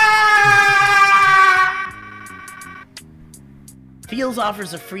 Feels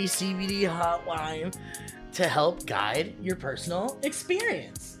offers a free CBD hotline to help guide your personal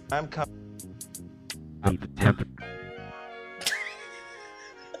experience. And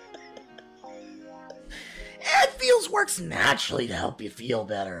Feels works naturally to help you feel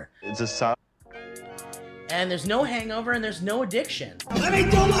better. It's a sound. And there's no hangover and there's no addiction. Let me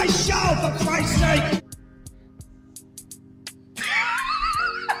do my show, for Christ's sake!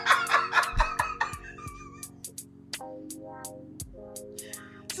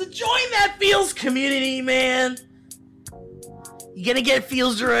 So join that Feels community, man. You're gonna get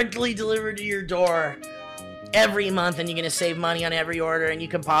Feels directly delivered to your door every month, and you're gonna save money on every order, and you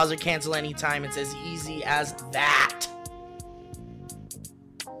can pause or cancel anytime. It's as easy as that.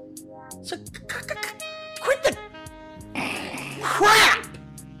 So quit the crap,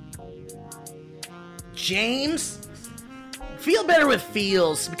 James. Feel better with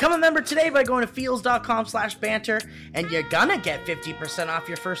Feels. Become a member today by going to feels.com/banter, and you're gonna get 50% off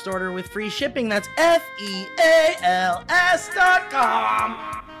your first order with free shipping. That's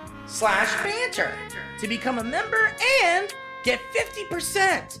FEALS.com/banter to become a member and get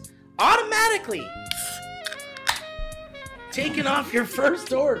 50% automatically taken off your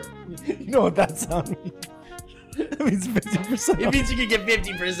first order. You know what that sound means? That means 50%. It means you can get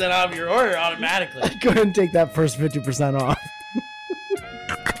 50% off your order automatically. Go ahead and take that first 50% off.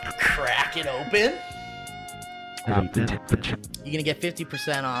 Crack it open. You're gonna get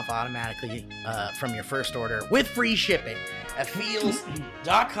 50% off automatically from your first order with free shipping at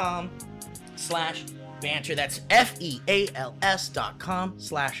feels.com/banter. That's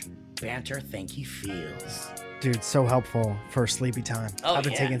FEALS.com/banter. Thank you, Feels. Dude, so helpful for sleepy time. Oh, I've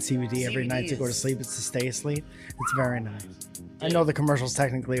been yeah. taking CBD every CBD night to go to is- sleep. It's to stay asleep. It's very nice. I know the commercial's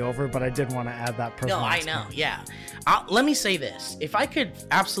technically over, but I did want to add that personal No, I know, yeah. Let me say this. If I could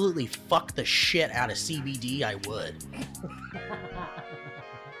absolutely fuck the shit out of CBD, I would.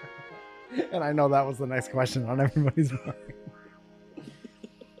 And I know that was the next question on everybody's mind.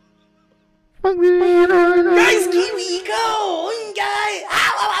 Guys, Kiwi, go! Guy! Ow,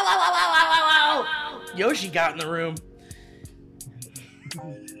 ow, ow, ow, ow, ow, ow, ow. Yoshi got in the room.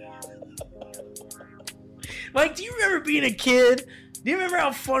 Mike, do you remember being a kid? Do you remember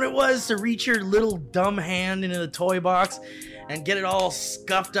how fun it was to reach your little dumb hand into the toy box and get it all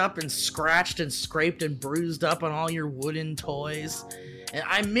scuffed up and scratched and scraped and bruised up on all your wooden toys? And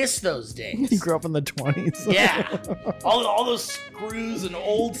I miss those You days. grew up in the 20s. Yeah. All those screws and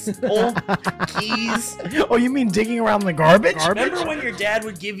old keys. Oh, you mean digging around the garbage? Remember when your dad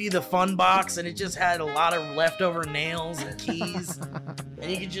would give you the fun box and it just had a lot of leftover nails and keys?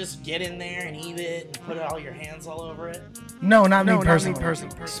 And you could just get in there and eat it and put all your hands all over it? No, not me personally.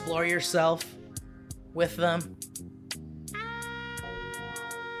 Explore yourself with them?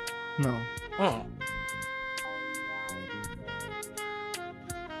 No. Oh.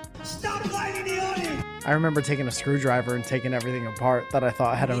 I remember taking a screwdriver and taking everything apart that I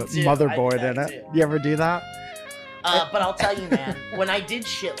thought had Me a too. motherboard I in did it. that too. You ever do that? But I'll tell you, man, when I did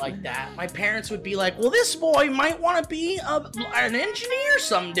shit like that, my parents would be like, well, this boy might want to be an engineer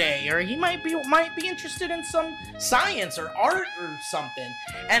someday, or he might be interested in some science or art or something.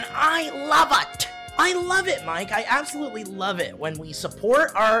 And I love it. I love it, Mike. I absolutely love it when we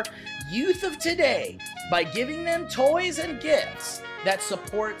support our youth of today by giving them toys and gifts that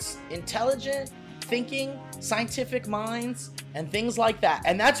supports intelligent thinking, scientific minds, and things like that.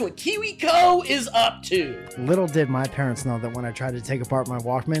 And that's what KiwiCo is up to. Little did my parents know that when I tried to take apart my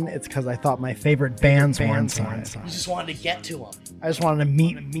Walkman, it's because I thought my favorite bands were inside. You just wanted to get to them. I just wanted to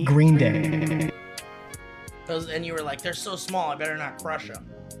meet Green Day. And you were like, they're so small, I better not crush them.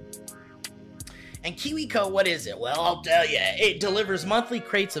 And KiwiCo, what is it? Well, I'll tell you. It delivers monthly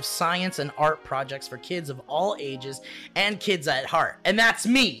crates of science and art projects for kids of all ages and kids at heart. And that's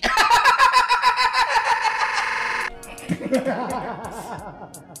me.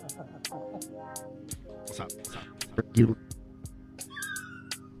 What's up?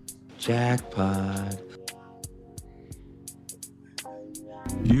 Jackpot.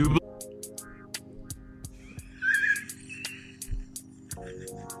 You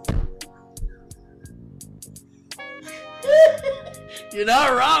You're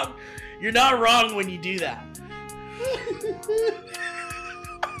not wrong. You're not wrong when you do that.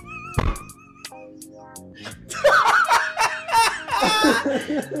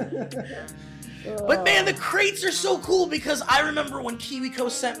 But man, the crates are so cool because I remember when KiwiCo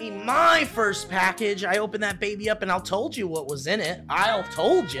sent me my first package, I opened that baby up and I told you what was in it. I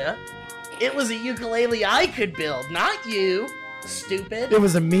told you. It was a ukulele I could build, not you, stupid. It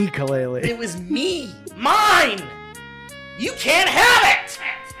was a me ukulele. It was me. Mine! You can't have it!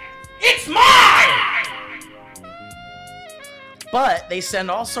 It's mine! But they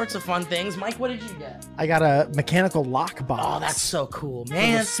send all sorts of fun things. Mike, what did you get? I got a mechanical lock box. Oh, that's so cool, For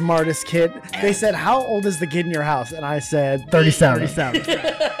man. the smartest kid. They said, how old is the kid in your house? And I said, 37.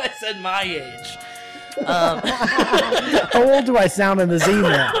 I said my age. How old do I sound in this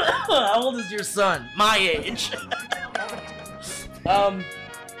email? How old is your son? My age.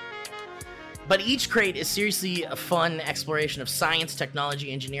 But each crate is seriously a fun exploration of science,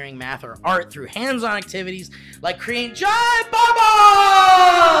 technology, engineering, math, or art through hands-on activities like creating giant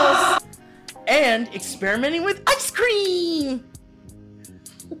bubbles and experimenting with ice cream.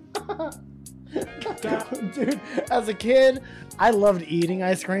 Dude, as a kid, I loved eating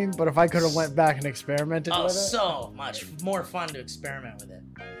ice cream, but if I could have went back and experimented Oh, with it. so much more fun to experiment with it.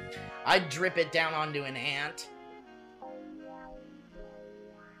 I'd drip it down onto an ant.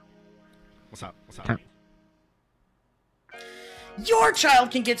 What's up? Your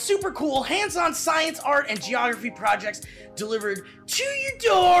child can get super cool hands-on science, art, and geography projects delivered to your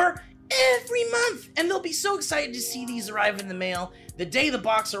door every month. And they'll be so excited to see these arrive in the mail. The day the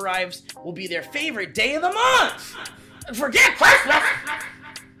box arrives will be their favorite day of the month. Forget Christmas!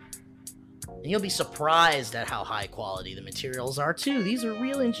 And you'll be surprised at how high quality the materials are, too. These are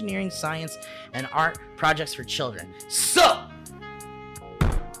real engineering, science, and art projects for children. So,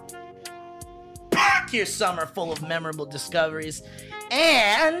 pack your summer full of memorable discoveries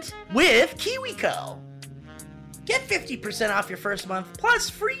and with KiwiCo. Get 50% off your first month plus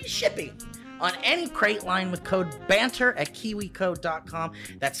free shipping on any crate line with code BANTER at KiwiCo.com.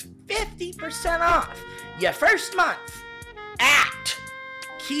 That's 50% off your first month at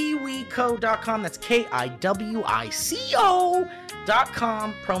KiwiCo.com. That's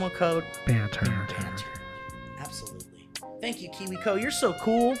KIWICO.com. Promo code Banter. Absolutely. Thank you, KiwiCo. You're so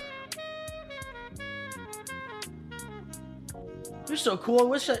cool. You're so cool. I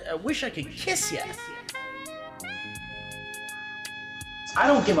wish I could kiss you. I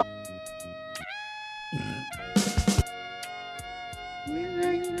don't give a.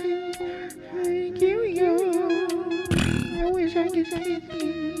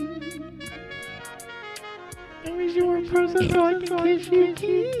 I wish you were a person so I can kiss you.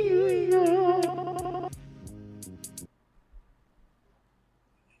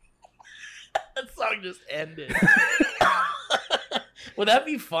 That song just ended. Would that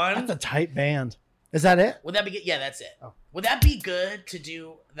be fun? That's a tight band. Is that it? Would that be good? Yeah, that's it. Oh. Would that be good to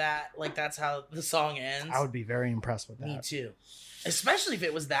do that? Like, that's how the song ends? I would be very impressed with that. Me too. Especially if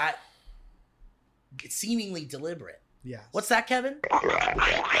it was that seemingly deliberate. Yes. What's that, Kevin? Oh,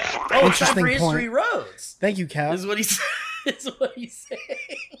 it's time for History Roads. Thank you, Kev. Is what he's saying.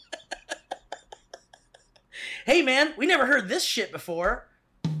 Hey, man, we never heard this shit before.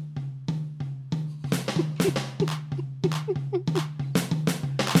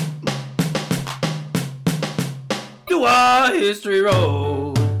 Do a history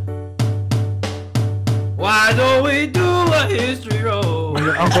road. Why don't we do a history road? When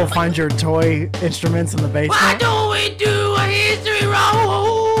your uncle finds your toy instruments in the basement. Why don't we do a history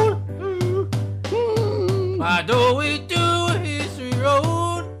road? Why don't we do a history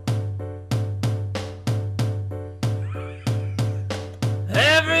road?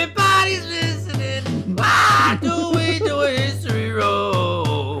 Everybody's listening. Why do we do a history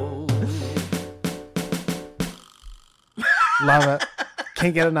road? Love it.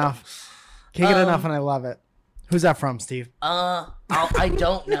 Can't get enough. Can't get enough, and I love it. Who's that from, Steve? I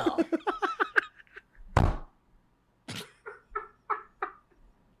don't know.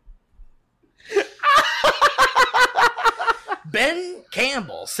 Ben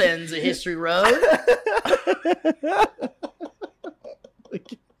Campbell sends a History Road.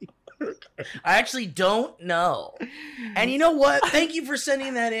 I actually don't know. And you know what? Thank you for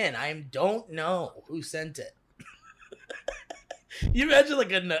sending that in. I don't know who sent it. You imagine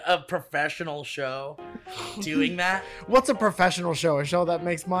like a professional show doing that? What's a professional show? A show that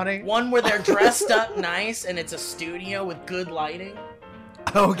makes money? One where they're dressed up nice and it's a studio with good lighting.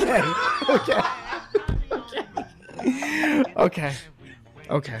 Okay.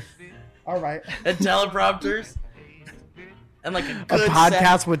 All right. And teleprompters. And like a good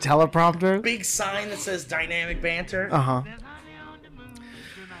podcast with teleprompter. Big sign that says dynamic banter. Uh-huh.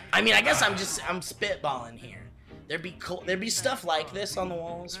 I mean, I guess I'm spitballing here. There'd be stuff like this on the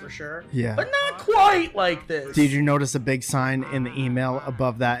walls for sure. Yeah. But not quite like this. Did you notice a big sign in the email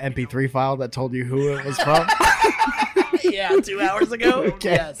above that MP3 file that told you who it was from? Yeah, 2 hours ago.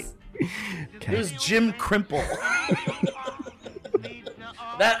 Okay. Yes. Okay. It was Jim Crimple.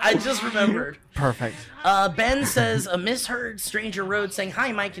 That I just remembered. Perfect. Ben says, a misheard stranger road saying,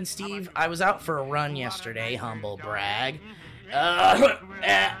 "Hi, Mike and Steve. I was out for a run yesterday. Humble brag.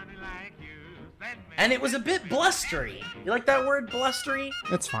 And it was a bit blustery. You like that word, blustery?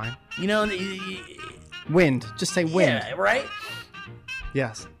 That's fine. You know, Wind. Just say wind. yeah, right?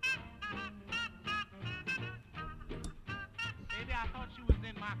 Yes. Baby, I thought you was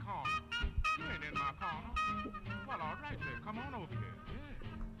in my corner. You ain't in my corner. Well, all right then. Come on over here. Yeah.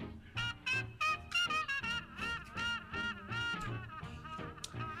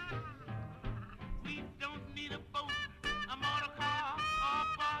 We don't need a boat, a motor car, or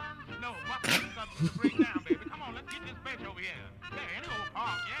fun. No, what the break down, baby. Come on, let's get this bench over here. Yeah, any old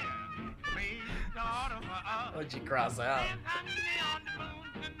park, yeah. What'd you cross out?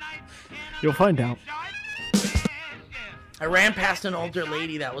 You'll find out. I ran past an older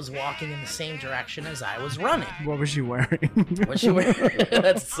lady that was walking in the same direction as I was running. What was she wearing? What's she wearing?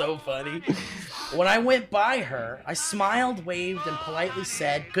 That's so funny. When I went by her, I smiled, waved, and politely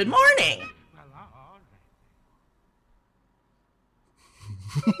said, "Good morning."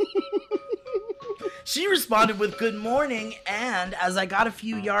 She responded with "Good morning," and as I got a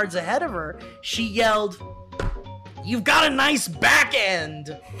few yards ahead of her, she yelled, "You've got a nice back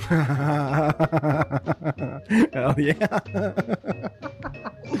end." Hell yeah.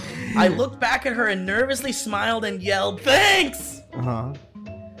 I looked back at her and nervously smiled and yelled, "Thanks!" Uh-huh.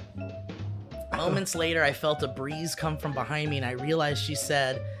 Moments later, I felt a breeze come from behind me and I realized she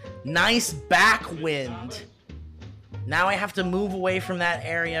said, "Nice backwind." Now I have to move away from that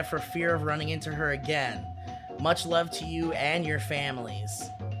area for fear of running into her again. Much love to you and your families.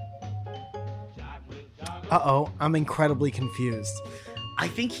 Uh-oh, I'm incredibly confused. I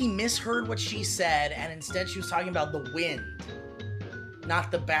think he misheard what she said, and instead she was talking about the wind,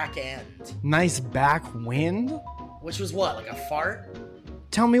 not the back end. Nice backwind? Which was what, like a fart?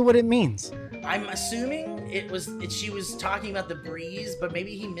 Tell me what it means. I'm assuming she was talking about the breeze, but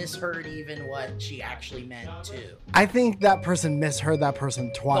maybe he misheard even what she actually meant too. I think that person misheard that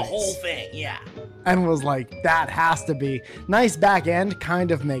person twice. The whole thing, yeah. And was like, that has to be. Nice back end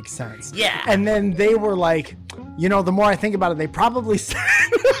kind of makes sense. Yeah. And then they were like, you know, the more I think about it, they probably said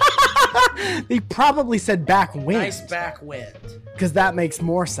backwind. Nice backwind. Because that makes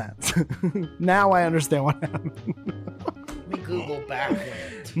more sense. Now I understand what happened. Let me Google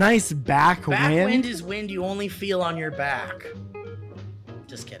backwind. Nice backwind. Backwind is wind you only feel on your back.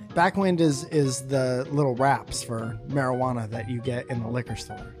 Just kidding. Backwind is the little wraps for marijuana that you get in the liquor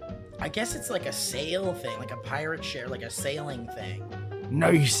store. I guess it's like a sail thing, like a pirate ship, like a sailing thing.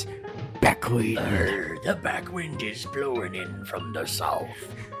 Nice backwind. The backwind is blowing in from the south.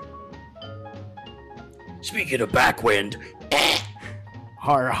 Speaking of backwind,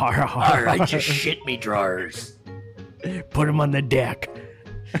 Har har har. alright, just shit me drawers. Put him on the deck.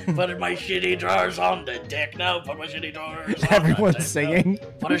 Put my shitty drawers on the deck now. Put my shitty drawers on Everyone's the deck singing. now.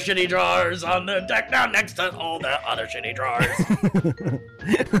 Put our shitty drawers on the deck now next to all the other shitty drawers.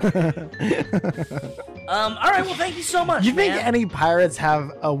 Alright, well thank you so much, You think man. any pirates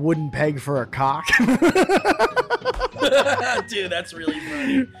have a wooden peg for a cock? Dude, that's really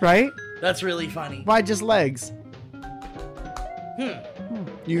funny. Right? That's really funny. Why just legs?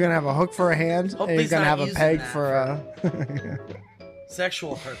 You're gonna have a hook for a hand, Hope and you're he's gonna not have a using peg that for a.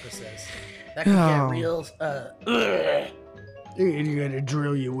 Sexual purposes. That could Oh. get real, You're gonna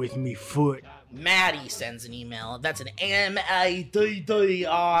drill you with me foot. Maddie sends an email. That's an M-A-D-D-I-A.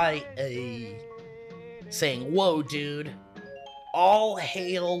 Saying, "Whoa, dude. All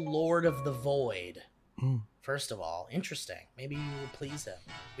hail Lord of the Void." Mm. First of all, interesting. Maybe you will please him.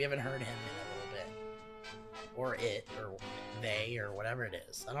 We haven't heard him in a little bit. Or it, or they, or whatever it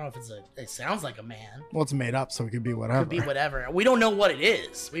is. I don't know if it sounds like a man. Well, it's made up, so it could be whatever. Could be whatever. We don't know what it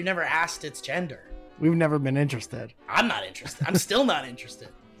is. We've never asked its gender. We've never been interested. I'm not interested. I'm still not interested.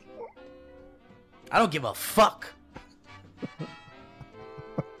 I don't give a fuck.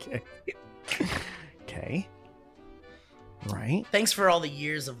 Okay. Okay. Right. Thanks for all the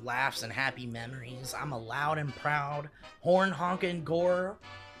years of laughs and happy memories. I'm a loud and proud, horn honking Goral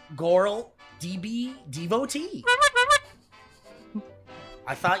DB devotee.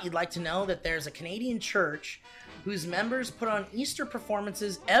 I thought you'd like to know that there's a Canadian church whose members put on Easter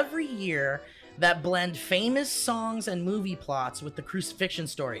performances every year that blend famous songs and movie plots with the crucifixion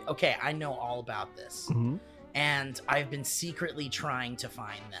story. Okay, I know all about this. Mm-hmm. And I've been secretly trying to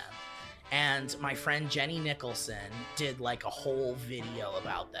find them. And my friend Jenny Nicholson did like a whole video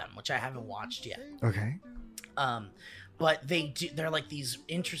about them, which I haven't watched yet. Okay. But they're like these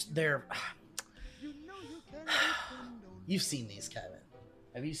You've seen these, Kevin.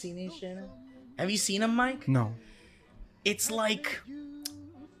 Have you seen these, Shannon? Have you seen them, Mike? No. It's like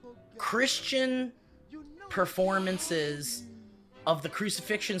Christian performances of the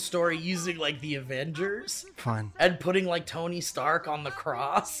crucifixion story using like the Avengers Fine. and putting like Tony Stark on the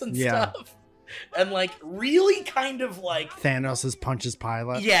cross and Yeah. stuff. And like really kind of like Thanos punches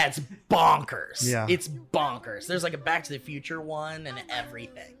Pilate. yeah, it's bonkers. Yeah. It's bonkers. There's like a Back to the Future one and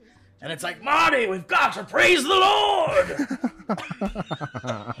everything. And it's like, Marty, we've got to praise the Lord.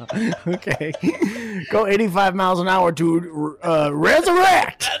 Okay. Go 85 miles an hour to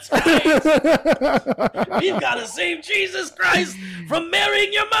resurrect. That's right. We've got to save Jesus Christ from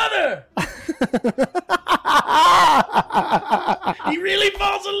marrying your mother. He really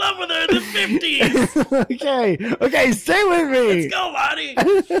falls in love with her in the 50s. Okay, stay with me. Let's go, Marty.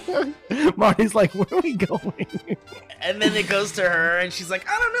 Marty's like, where are we going? And then it goes to her, and she's like,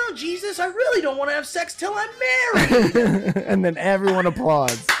 I don't know, Jesus, I really don't want to have sex till I'm married. And then everyone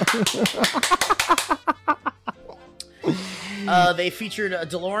applauds. They featured a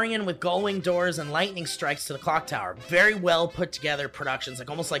DeLorean with gull-wing doors and lightning strikes to the clock tower. Very well put together productions, like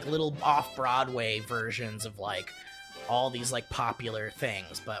almost like little off-Broadway versions of like all these like popular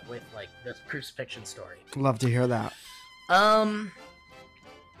things, but with like the crucifixion story. Love to hear that.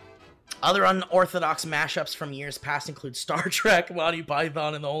 Other unorthodox mashups from years past include Star Trek, Monty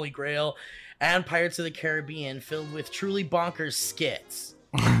Python and the Holy Grail, and Pirates of the Caribbean, filled with truly bonkers skits.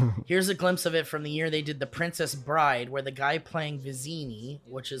 Here's a glimpse of it from the year they did The Princess Bride, where the guy playing Vizzini,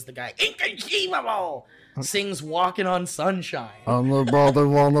 which is the guy inconceivable, sings Walking on Sunshine. Anybody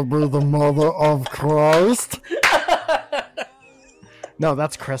wanna be the mother of Christ? No,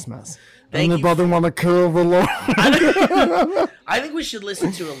 that's Christmas. Anybody wanna kill the Lord? I think we should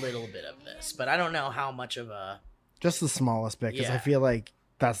listen to a little bit of this, but I don't know how much of a... Just the smallest bit, because Yeah. I feel like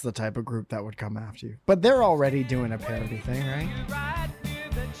that's the type of group that would come after you. But they're already doing a parody thing, right?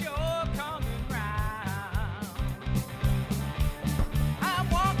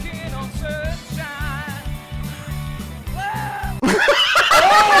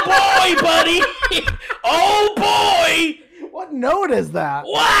 Oh boy, buddy! Oh boy! What note is that?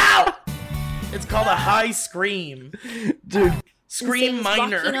 Wow! It's called a high scream. Dude, Scream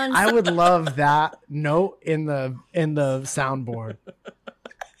minor. I would love that note in the soundboard.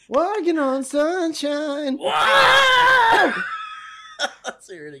 Walking on sunshine. Wow! Let's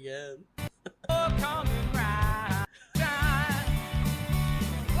hear it again.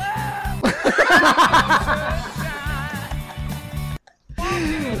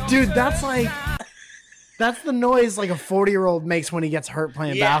 Dude, that's the noise like a 40-year-old makes when he gets hurt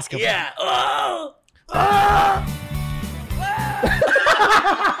playing basketball. Yeah. Oh! Oh!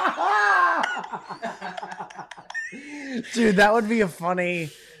 Dude, that would be a funny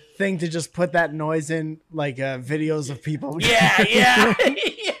thing to just put that noise in, like videos of people. Yeah, yeah.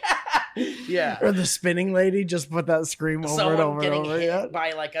 Yeah. Or the spinning lady, just put that scream over Someone and over and getting over hit again.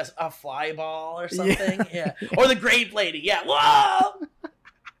 by like a fly ball or something. Yeah. Or the grape lady. Yeah. Whoa!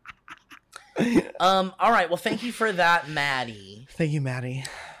 All right. Well, thank you for that, Maddie. Thank you, Maddie.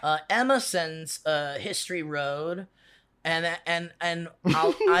 Emma sends History Road, and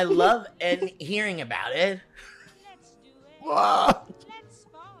I love hearing about it.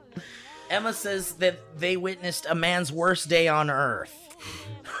 Emma says that they witnessed a man's worst day on earth.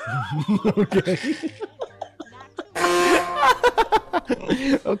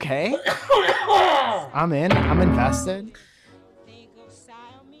 Okay. I'm in. I'm invested.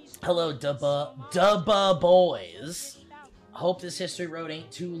 Hello, Dubba boys. Hope this History Road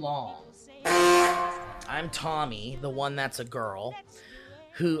ain't too long. I'm Tommy, the one that's a girl.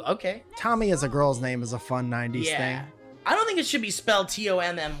 Who, okay. Tommy as a girl's name is a fun 90s Yeah. thing. I don't think it should be spelled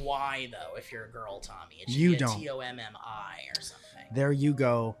T-O-M-M-Y, though, if you're a girl, Tommy. It should You be don't. T-O-M-M-I or something. There you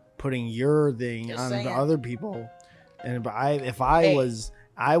go, putting your thing Just on saying. the other people. And if I was,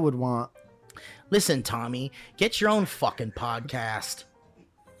 I would want. Listen, Tommy, get your own fucking podcast.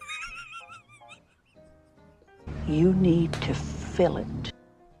 You need to fill it.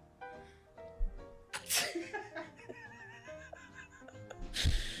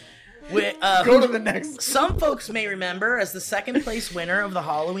 Go to the next. Some folks may remember as the second place winner of the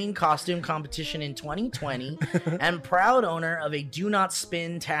Halloween costume competition in 2020 and proud owner of a Do Not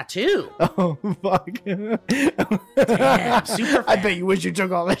Spin tattoo. Oh, fuck. Damn, super I fan. bet you wish you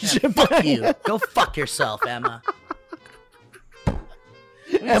took all that shit Fuck back. you. Go fuck yourself, Emma.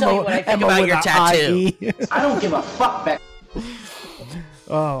 Let me Emma, tell you what I think Emma about with your a tattoo. IE. I don't give a fuck back.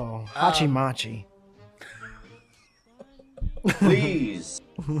 Oh, Hachi Machi. Please.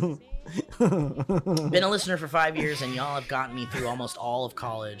 Been a listener for 5 years, and y'all have gotten me through almost all of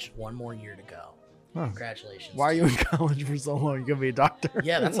college. One more year to go. Oh. Congratulations. Why are you in college for so long? You're gonna be a doctor.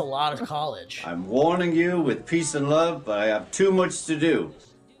 Yeah, that's a lot of college. I'm warning you with peace and love, but I have too much to do.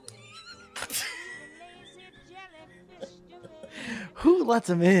 Who lets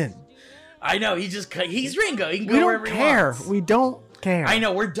him in? I know, he's Ringo. He can We go don't wherever he care. wants. We don't care. I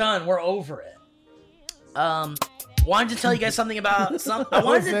know, we're done. We're over it. Wanted to tell you guys something about some. I That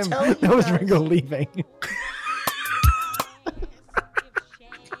was wanted to him. tell you. That was guys- Ringo leaving.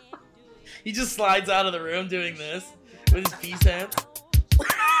 He just slides out of the room doing this with his peace hands.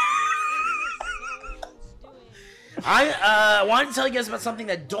 I wanted to tell you guys about something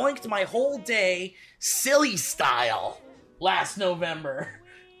that doinked my whole day, silly style, last November.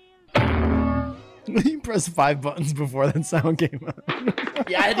 You pressed 5 buttons before that sound came out.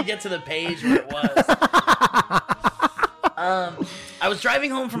 Yeah, I had to get to the page where it was. I was driving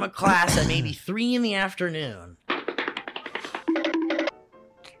home from a class at maybe 3 in the afternoon.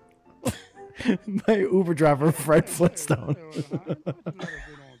 My Uber driver, Fred Flintstone.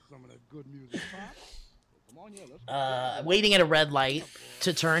 Waiting at a red light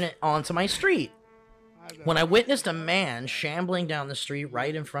to turn it onto my street, when I witnessed a man shambling down the street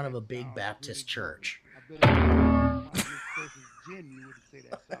right in front of a big Baptist church.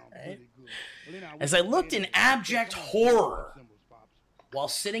 As I looked in abject horror while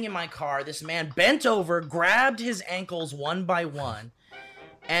sitting in my car, this man bent over, grabbed his ankles one by one,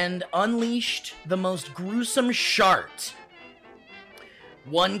 and unleashed the most gruesome shart.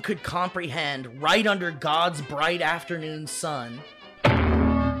 one could comprehend right under God's bright afternoon sun,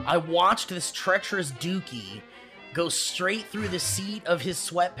 I watched this treacherous dookie go straight through the seat of his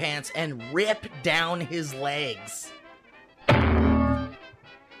sweatpants and rip down his legs.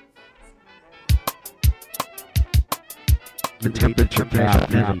 The temperature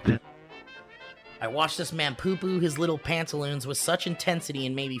passed. I watched this man poo-poo his little pantaloons with such intensity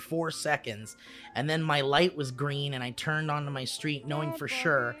in maybe 4 seconds, and then my light was green and I turned onto my street knowing for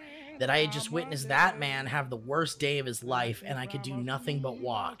sure that I had just witnessed that man have the worst day of his life and I could do nothing but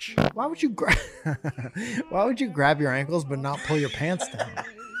watch. Why would you grab your ankles but not pull your pants down?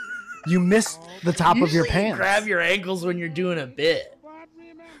 You missed the top of your Usually pants. you grab your ankles when you're doing a bit.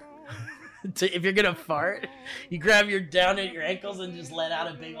 If you're gonna fart, you grab down at your ankles and just let out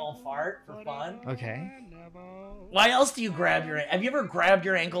a big old fart for fun. Okay. Why else do you grab have you ever grabbed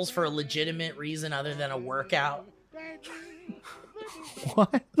your ankles for a legitimate reason other than a workout?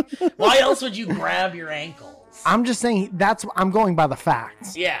 What? Why else would you grab your ankles? I'm just saying I'm going by the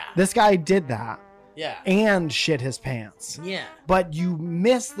facts. Yeah. This guy did that Yeah. and shit his pants. Yeah. But you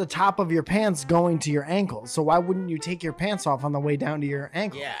missed the top of your pants going to your ankles. So why wouldn't you take your pants off on the way down to your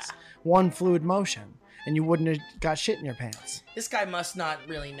ankles? Yeah. One fluid motion, and you wouldn't have got shit in your pants. This guy must not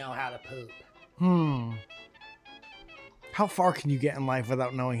really know how to poop. How far can you get in life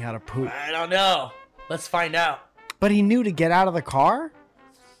without knowing how to poop? I don't know. Let's find out. But he knew to get out of the car?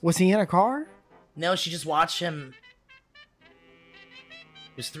 Was he in a car? No, she just watched him.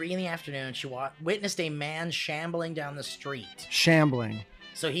 It was 3 p.m. She witnessed a man shambling down the street. Shambling.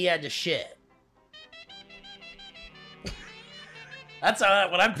 So he had to shit. That's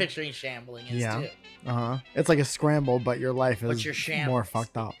what I'm picturing shambling is too. It's like a scramble, but your life But is you're shambles. more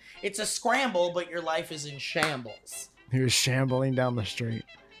fucked up. It's a scramble, but your life is in shambles. He was shambling down the street.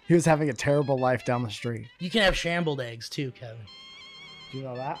 He was having a terrible life down the street. You can have shambled eggs too, Kevin. Do you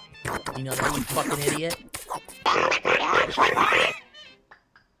know that? You know that, you fucking idiot?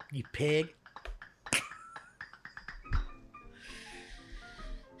 You pig.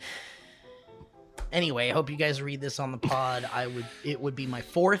 Anyway, I hope you guys read this on the pod. It would be my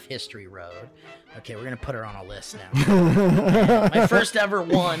 4th history road. Okay, we're gonna put her on a list now. My first ever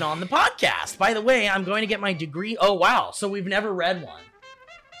one on the podcast. By the way, I'm going to get my degree. Oh wow, so we've never read one.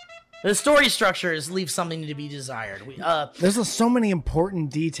 The story structures leave something to be desired. There's so many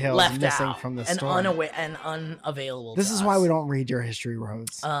important details left missing out from the and story. and unavailable. This to is us. why we don't read your history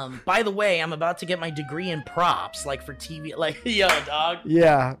roads. By the way, I'm about to get my degree in props, like for TV. Like, yo, dog.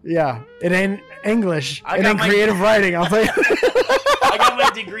 Yeah. It ain't English. I It got ain't my- creative writing. I'll tell you. I got my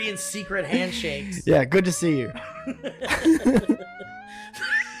degree in secret handshakes. Yeah, good to see you.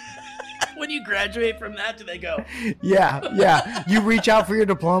 When you graduate from that, do they go? Yeah. You reach out for your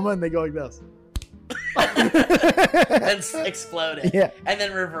diploma and they go like this. And explode it. Yeah. And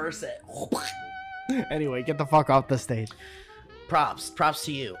then reverse it. Anyway, get the fuck off the stage. Props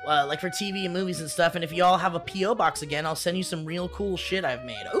to you. Like for TV and movies and stuff. And if y'all have a P.O. box again, I'll send you some real cool shit I've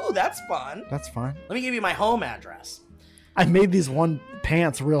made. Ooh, that's fun. That's fine. Let me give you my home address. I made these one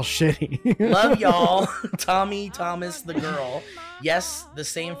pants real shitty. Love y'all. Tommy Thomas the girl. Yes, the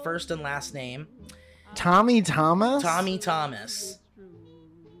same first and last name. Tommy Thomas? Tommy Thomas.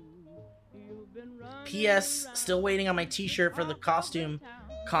 P.S. Still waiting on my t-shirt for the costume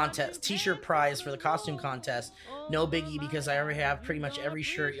contest. T-shirt prize for the costume contest. No biggie because I already have pretty much every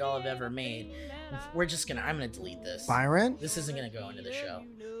shirt y'all have ever made. I'm gonna delete this. Byron? This isn't gonna go into the show.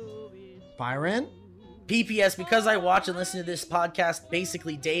 Byron? PPS, because I watch and listen to this podcast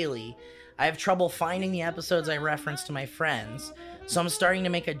basically daily, I have trouble finding the episodes I reference to my friends, so I'm starting to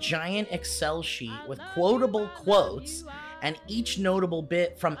make a giant Excel sheet with quotable quotes and each notable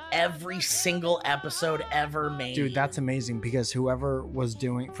bit from every single episode ever made. Dude, that's amazing because whoever was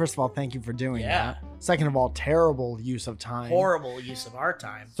doing... First of all, thank you for doing Yeah. that. Second of all, terrible use of time. Horrible use of our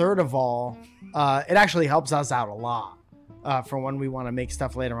time. Third of all, it actually helps us out a lot for when we want to make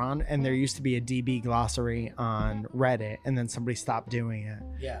stuff later on. And there used to be a DB glossary on Reddit, and then somebody stopped doing it.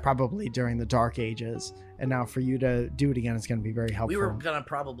 Yeah. Probably during the dark ages. And now for you to do it again, it's going to be very helpful. We were gonna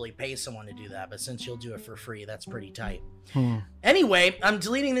probably pay someone to do that, but since you'll do it for free, that's pretty tight. Hmm. Anyway, I'm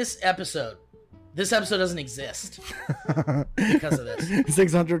deleting this episode. This episode doesn't exist because of this.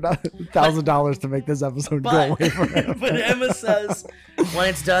 $600,000 to make this episode go away forever. But Emma says when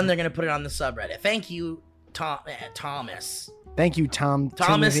it's done, they're gonna put it on the subreddit. Thank you, Thomas. Thank you, Thomas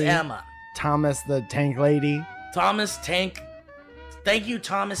Timothy, Emma. Thomas the Tank Lady. Thomas Tank. Thank you,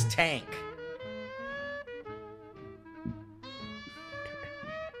 Thomas Tank.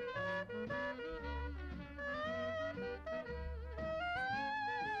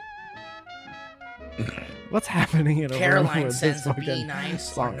 What's happening in a room Caroline with sends this a fucking be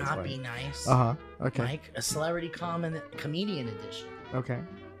nice or song is not playing? be nice. Okay. Mike, a celebrity comedian edition. Okay.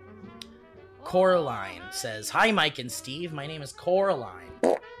 Coraline says, "Hi, Mike and Steve. My name is Coraline,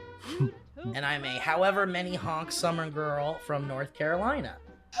 and I'm a however many honk summer girl from North Carolina."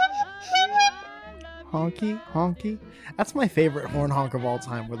 Honky, honky. That's my favorite horn honk of all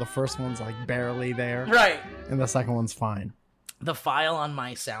time, where the first one's like barely there, Right. and the second one's fine. The file on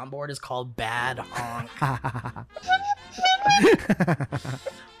my soundboard is called Bad Honk.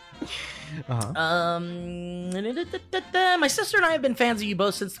 My sister and I have been fans of you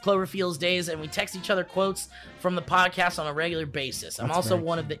both since the Cloverfields days, and we text each other quotes from the podcast on a regular basis. I'm That's also very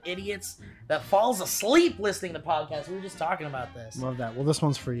one of the idiots that falls asleep listening to podcasts. We were just talking about this. Love that. Well, this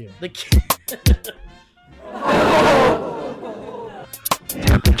one's for you. The kid.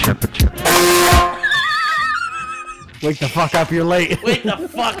 Wake the fuck up, you're late. Wake the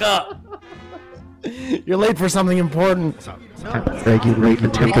fuck up. You're late for something important. Regulate the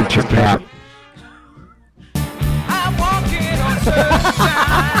temperature cap. I'm walking on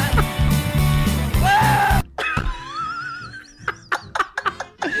sunshine.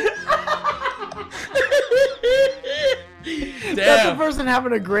 That's Damn. a person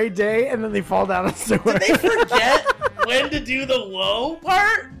having a great day, and then they fall down a sewer. Did they forget when to do the whoa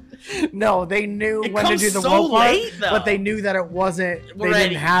part? No, they knew It when to comes do the so whoa part, late, though. but they knew that it wasn't. They Ready.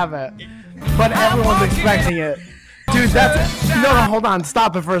 didn't have it, but everyone's expecting it. Dude, that's no. Hold on,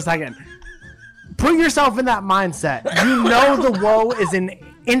 stop it for a second. Put yourself in that mindset. You know the whoa is an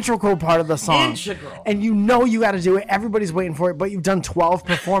integral part of the song, Integral. and you know you got to do it. Everybody's waiting for it, but you've done 12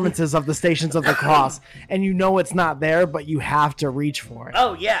 performances of the Stations of the Cross, and you know it's not there, but you have to reach for it.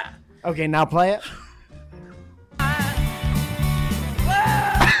 Oh, yeah. Okay, now play it.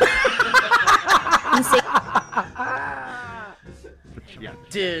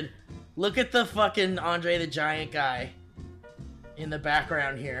 Dude, look at the fucking Andre the Giant guy in the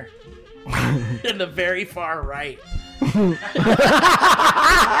background here. In the very far right.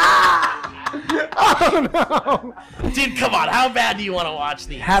 Oh no! Dude, come on. How bad do you want to watch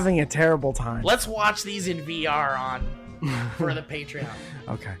these? Having a terrible time. Let's watch these in VR on for the Patreon.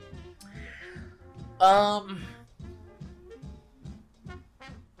 Okay.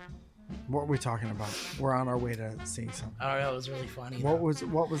 What were we talking about? We're on our way to seeing something. I don't know. It was really funny. What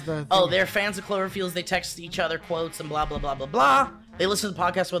though. was the? Oh, thing? they're fans of Cloverfields. They text each other quotes and blah, blah, blah, blah, blah. They listen to the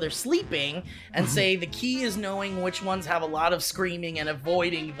podcast while they're sleeping and say the key is knowing which ones have a lot of screaming and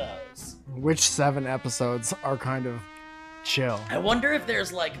avoiding those. Which 7 episodes are kind of chill? I wonder if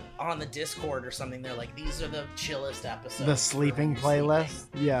there's like on the Discord or something, they're like, these are the chillest episodes. The for sleeping when you're playlist?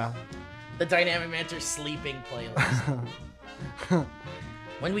 sleeping. Yeah. The Dynamic Banter sleeping playlist.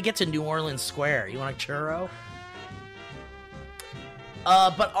 When we get to New Orleans Square, you want a churro?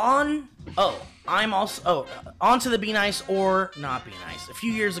 But on to the Be Nice or Not Be Nice. A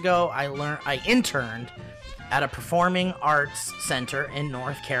few years ago, I interned at a performing arts center in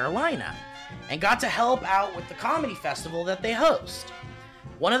North Carolina and got to help out with the comedy festival that they host.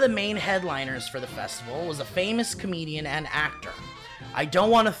 One of the main headliners for the festival was a famous comedian and actor. I don't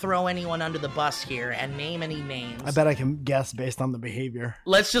want to throw anyone under the bus here and name any names. I bet I can guess based on the behavior.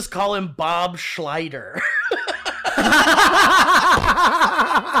 Let's just call him Bob Schleider.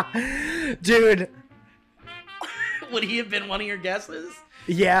 Dude, Would he have been one of your guesses?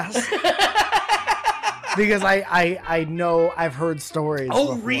 yes. Because I know I've heard stories.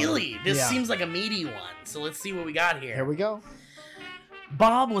 Oh, before. really? This Yeah. seems like a meaty one. So let's see what we got here. Here we go.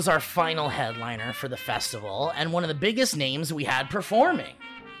 Bob was our final headliner for the festival and one of the biggest names we had performing.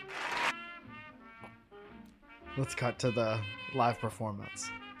 Let's cut to the live performance.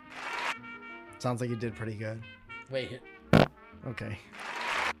 Sounds like you did pretty good. Wait, Okay.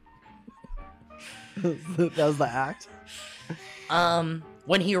 That was the act?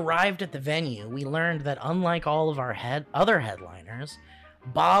 when he arrived at the venue, we learned that unlike all of our other headliners,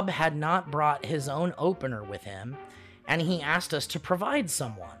 Bob had not brought his own opener with him, and he asked us to provide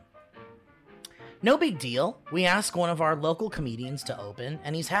someone. No big deal. We asked one of our local comedians to open,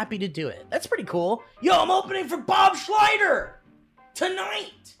 and he's happy to do it. That's pretty cool. Yo, I'm opening for Bob Schleider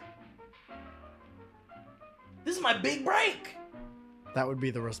tonight. This is my big break. That would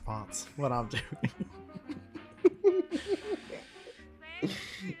be the response. What I'm doing.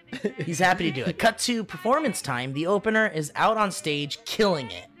 He's happy to do it. Cut to performance time. The opener is out on stage killing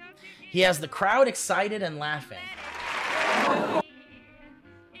it. He has the crowd excited and laughing.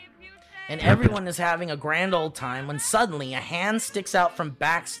 And everyone is having a grand old time when suddenly a hand sticks out from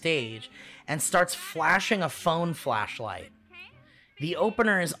backstage and starts flashing a phone flashlight. The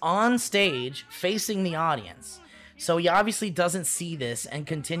opener is on stage facing the audience, so he obviously doesn't see this and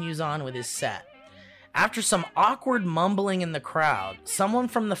continues on with his set. After some awkward mumbling in the crowd, someone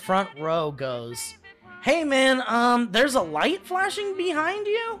from the front row goes, "Hey man, there's a light flashing behind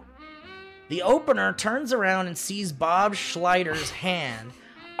you?" The opener turns around and sees Bob Schleider's hand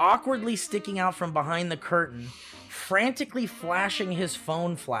awkwardly sticking out from behind the curtain, frantically flashing his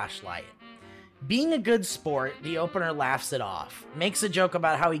phone flashlight. Being a good sport, the opener laughs it off, makes a joke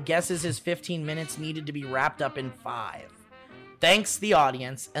about how he guesses his 15 minutes needed to be wrapped up in 5, thanks the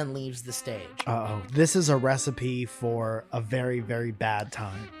audience, and leaves the stage. Uh-oh. This is a recipe for a very, very bad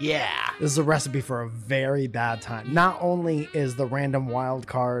time. Yeah. This is a recipe for a very bad time. Not only is the random wild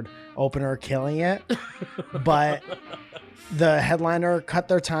card opener killing it, but the headliner cut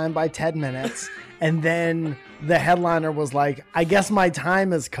their time by 10 minutes, and then the headliner was like, I guess my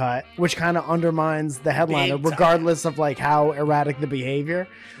time is cut, which kind of undermines the headliner, regardless of like how erratic the behavior.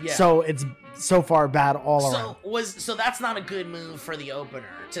 Yeah. So it's so far bad all around. So that's not a good move for the opener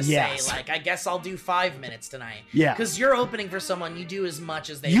to say, like, I guess I'll do 5 minutes tonight. Yeah. Because you're opening for someone, you do as much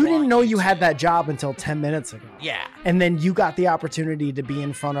as they You want didn't know you to. had that job until 10 minutes ago. Yeah. And then you got the opportunity to be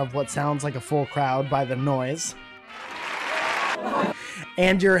in front of what sounds like a full crowd by the noise.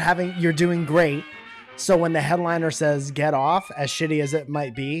 And you're doing great. So when the headliner says get off, as shitty as it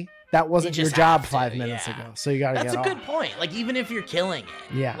might be, that wasn't your job 5 minutes ago. So you got to get off. That's a good point. Like, even if you're killing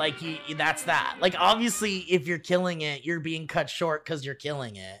it, yeah, like that's that. Like, obviously, if you're killing it, you're being cut short because you're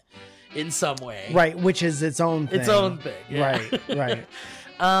killing it in some way. Right, which is its own thing. Its own thing. Yeah. Right,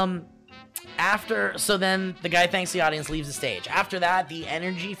 right. So then the guy thanks the audience, leaves the stage. After that, the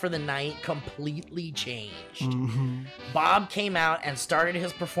energy for the night completely changed. Mm-hmm. Bob came out and started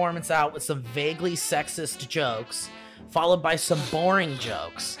his performance out with some vaguely sexist jokes, followed by some boring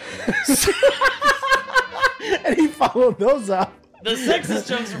jokes. And he followed those up. The sexist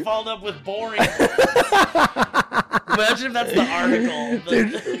jokes were followed up with boring jokes. Imagine if that's the article.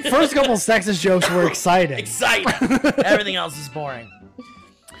 Dude, first couple sexist jokes were exciting. Everything else is boring.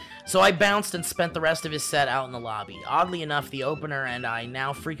 So I bounced and spent the rest of his set out in the lobby. Oddly enough, the opener and I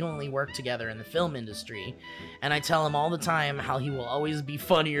now frequently work together in the film industry, and I tell him all the time how he will always be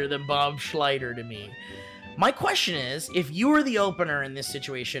funnier than Bob Schleider to me. My question is, if you were the opener in this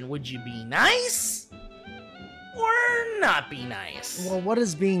situation, would you be nice or not be nice? Well, what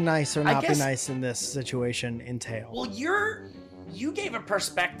does being nice or not be nice in this situation entail? Well, you gave a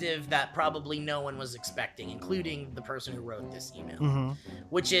perspective that probably no one was expecting, including the person who wrote this email,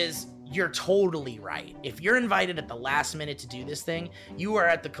 which is, you're totally right. If you're invited at the last minute to do this thing, you are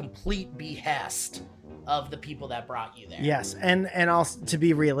at the complete behest of the people that brought you there. Yes, and also, to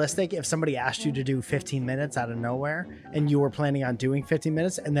be realistic, if somebody asked you to do 15 minutes out of nowhere and you were planning on doing 15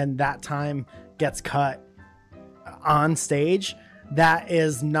 minutes and then that time gets cut on stage, that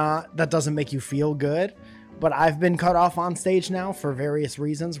doesn't make you feel good. But I've been cut off on stage now for various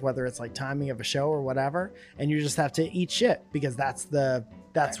reasons, whether it's like timing of a show or whatever, and you just have to eat shit because that's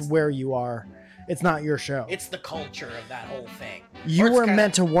where you are. It's not your show. It's the culture of that whole thing. You were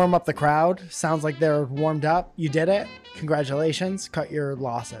meant to warm up the crowd. Sounds like they're warmed up. You did it. Congratulations. Cut your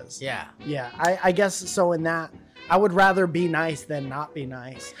losses. Yeah. Yeah. I guess so. In that, I would rather be nice than not be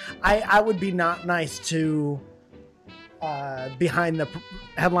nice. I would be not nice to behind the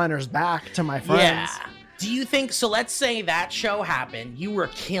headliner's back to my friends. Yeah. Do you think, so let's say that show happened, you were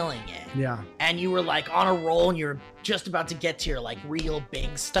killing it. Yeah. And you were like on a roll and you're just about to get to your like real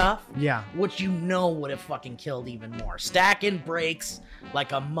big stuff. Yeah. Which you know would have fucking killed even more. Stacking breaks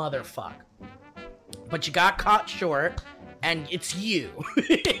like a motherfucker. But you got caught short and it's you.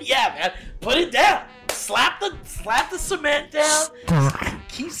 Yeah, man. Put it down. Slap the cement down.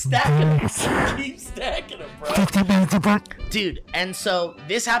 Keep stacking them. Keep stacking them, bro. 15 minutes apart. Dude, and so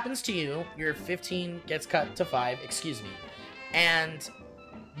this happens to you. Your 15 gets cut to 5, excuse me. And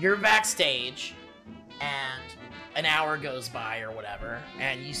you're backstage, and an hour goes by or whatever,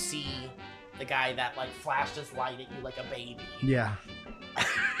 and you see the guy that like flashed his light at you like a baby. Yeah.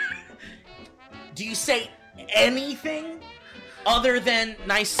 Do you say anything other than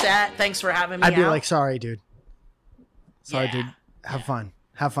nice set, thanks for having me I'd be out? like, sorry, dude. Sorry, Yeah. dude. Have fun.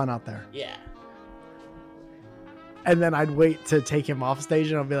 Have fun out there. Yeah. And then I'd wait to take him off stage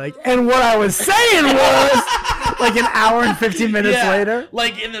and I'll be like, and what I was saying was like an hour and 15 minutes later.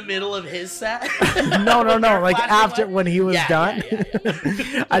 Like in the middle of his set? No. Like after when he was done,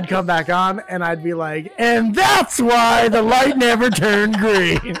 Yeah. I'd come back on and I'd be like, and that's why the light never turned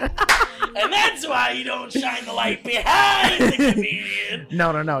green. And that's why you don't shine the light behind the comedian.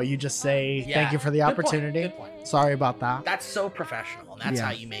 No. You just say, thank you for the Good point, opportunity. good point. Sorry about that. That's so professional. And that's Yeah.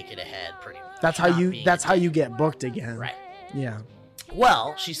 how you make it ahead, pretty much. That's how you get booked again. Right. Yeah.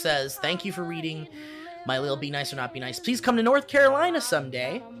 Well, she says, thank you for reading my little Be Nice or Not Be Nice. Please come to North Carolina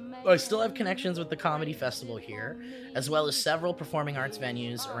someday. I still have connections with the comedy festival here, as well as several performing arts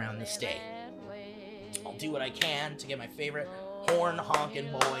venues around the state. I'll do what I can to get my favorite horn honking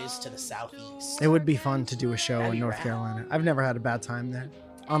boys to the southeast. It would be fun to do a show That'd in be North rad. Carolina. I've never had a bad time there.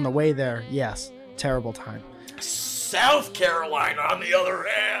 On the way there, yes, terrible time. South Carolina, on the other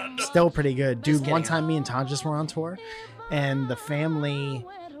hand. Still pretty good. Just Dude, one kidding. time me and Tonjas were on tour, and the family,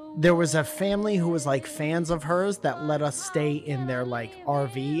 there was a family who was like fans of hers that let us stay in their like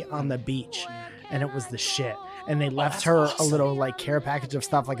RV on the beach, and it was the shit. And they left that's her awesome. a little like care package of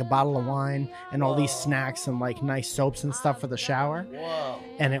stuff, like a bottle of wine and all these snacks and like nice soaps and stuff for the shower. Whoa.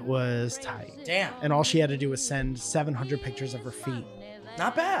 And it was tight. Damn. And all she had to do was send 700 pictures of her feet.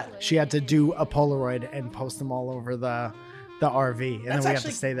 Not bad. She had to do a Polaroid and post them all over the RV, and That's then we had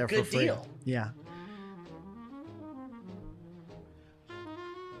actually to stay there for good free. deal. Yeah.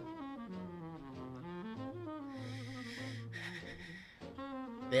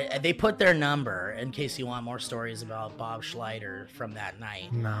 They put their number in case you want more stories about Bob Schleider from that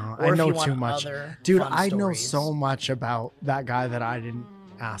night. No, Or I if know you want too much. other Dude, fun I know stories. so much about that guy that I didn't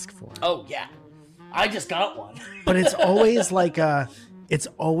ask for. Oh, yeah. I just got one. But it's always like it's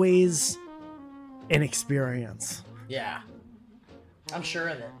always an experience. Yeah. I'm sure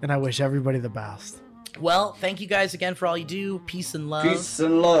of it. And I wish everybody the best. Well, thank you guys again for all you do. Peace and love Peace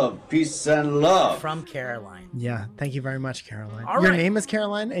and love. Peace and love. from Caroline. Yeah, thank you very much, Caroline. All Your right. name is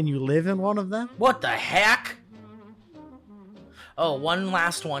Caroline and you live in one of them? What the heck? Oh, one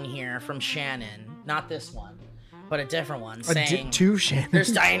last one here from Shannon. Not this one, but a different one. Saying, Two Shannon.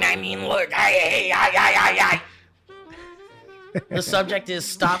 there's I mean, look, I. The subject is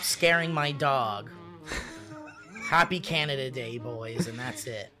stop scaring my dog. Happy Canada Day, boys, and that's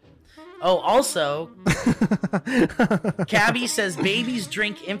it. Oh, also, Cabby says babies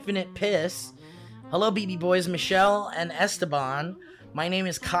drink infinite piss. Hello, BB boys, Michelle and Esteban. My name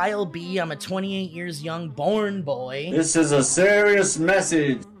is Kyle B. I'm a 28 years young born boy. This is a serious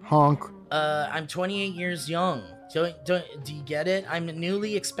message. Honk. I'm 28 years young. Do you get it? I'm a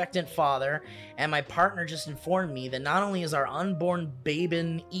newly expectant father, and my partner just informed me that not only is our unborn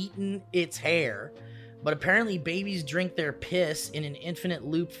babin eating its hair, but apparently babies drink their piss in an infinite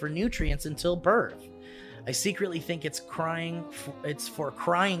loop for nutrients until birth. I secretly think it's for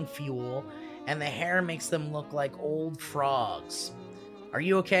crying fuel, and the hair makes them look like old frogs. Are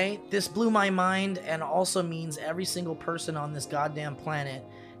you okay? This blew my mind and also means every single person on this goddamn planet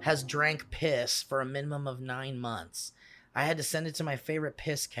has drank piss for a minimum of 9 months. I had to send it to my favorite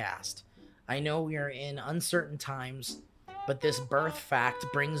piss cast. I know we are in uncertain times, but this birth fact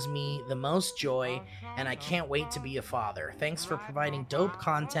brings me the most joy, and I can't wait to be a father. Thanks for providing dope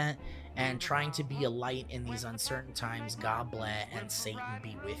content and trying to be a light in these uncertain times. God bless, and Satan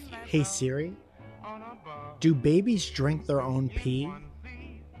be with you. Hey Siri, do babies drink their own pee?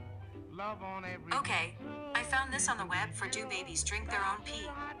 Okay, I found this on the web for do babies drink their own pee.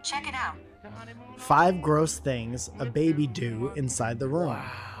 Check it out. 5 gross things a baby do inside the room.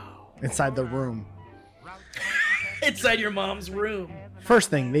 Inside the room. Inside your mom's room. First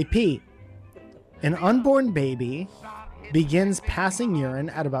thing, they pee. An unborn baby begins passing urine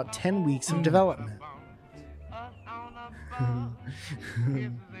at about 10 weeks of development.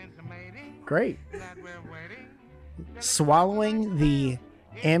 Great. Swallowing the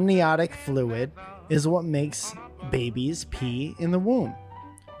amniotic fluid is what makes babies pee in the womb.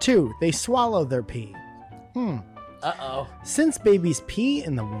 2, they swallow their pee. Uh-oh. Since babies pee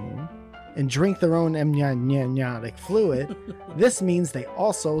in the womb and drink their own amniotic fluid, this means they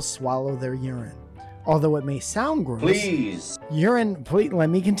also swallow their urine. Although it may sound gross, Please. please let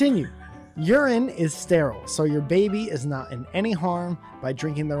me continue. Urine is sterile, so your baby is not in any harm by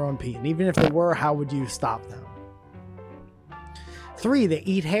drinking their own pee. And even if they were, how would you stop them? 3, they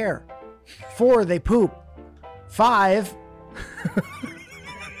eat hair. 4, they poop. 5,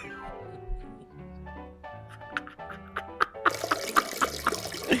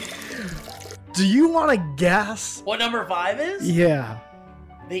 do you want to guess? What number 5 is? Yeah.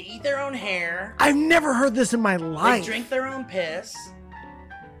 They eat their own hair. I've never heard this in my They life. drink their own piss.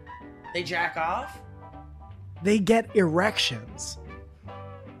 They jack off. They get erections.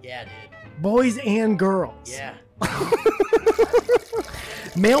 Yeah, dude. Boys and girls. Yeah.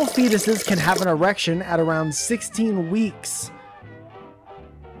 Male fetuses can have an erection at around 16 weeks.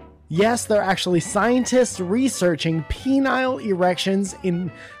 Yes, they're actually scientists researching penile erections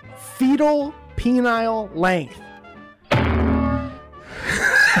in fetal penile length.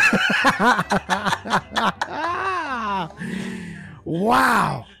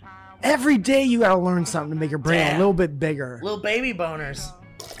 Wow. Every day you gotta learn something to make your brain Damn. a little bit bigger. Little baby boners.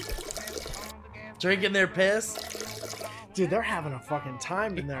 Drinking their piss. Dude, they're having a fucking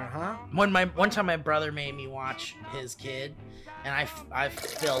time in there, huh? One time my brother made me watch his kid, and I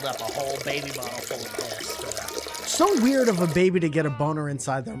filled up a whole baby bottle full of piss for that. So weird of a baby to get a boner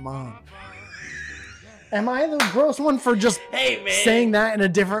inside their mom. Am I the gross one for just saying that in a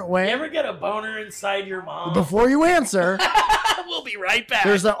different way? You ever get a boner inside your mom? Before you answer, we'll be right back.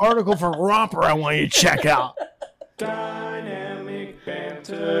 There's an article from Romper I want you to check out. Dynamic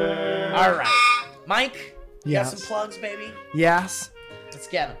banter. All right, Mike. You Yes. got some plugs, baby? Yes. Let's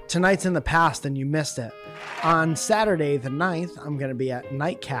get them. Tonight's in the past and you missed it. On Saturday the 9th, I'm going to be at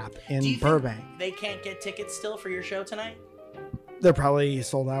Nightcap in Burbank. They can't get tickets still for your show tonight? They're probably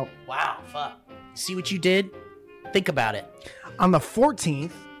sold out. Wow, fuck. See what you did? Think about it. On the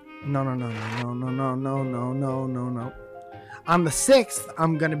 14th, no. On the 6th,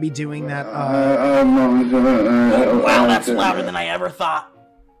 I'm going to be doing that. Oh, wow, that's louder than I ever thought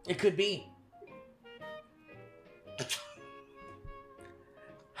it could be.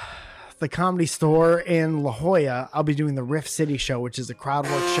 The Comedy Store in La Jolla, I'll be doing the Riff City show, which is a crowd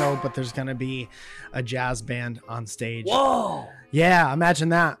work show, but there's going to be a jazz band on stage. Whoa. Yeah, imagine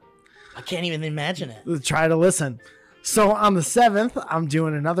that. I can't even imagine it. Try to listen. So on the 7th, I'm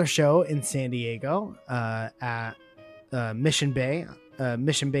doing another show in San Diego at Mission Bay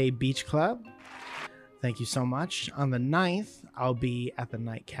Beach Club. Thank you so much. On the 9th, I'll be at the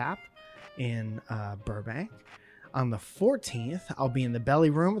Nightcap in Burbank. On the 14th, I'll be in the Belly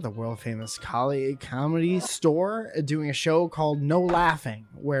Room at the world famous Comedy Store doing a show called No Laughing,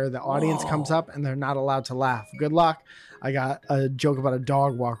 where the audience comes up and they're not allowed to laugh. Good luck. I got a joke about a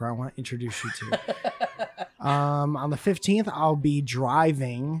dog walker I want to introduce you to. On the 15th, I'll be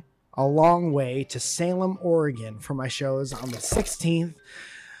driving a long way to Salem, Oregon for my shows. On the 16th,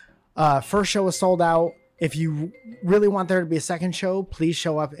 first show is sold out. If you really want there to be a second show, please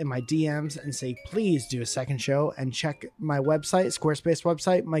show up in my DMs and say, please do a second show, and check my website, Squarespace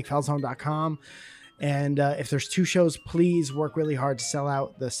website, MikeFalzone.com. And if there's 2 shows, please work really hard to sell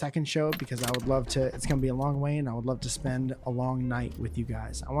out the second show, because I would love to, it's going to be a long way, and I would love to spend a long night with you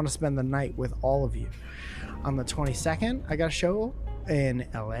guys. I want to spend the night with all of you. On the 22nd, I got a show in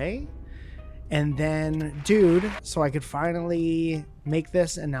LA. And then, dude, so I could finally make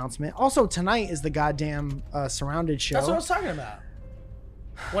this announcement. Also, tonight is the goddamn Surrounded show. That's what I was talking about.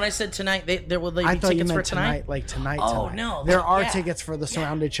 When I said tonight, will they be I thought you tickets for meant tonight? like tonight. Oh, tonight. no. There are tickets for the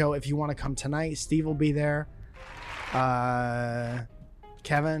Surrounded show if you want to come tonight. Steve will be there.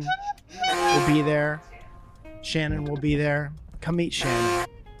 Kevin will be there. Shannon will be there. Come meet Shannon.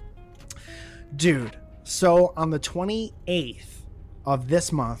 Dude, so on the 28th of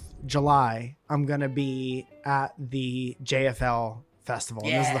this month, July, I'm going to be at the JFL Festival.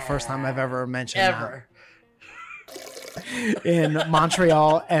 And this is the first time I've ever mentioned that. In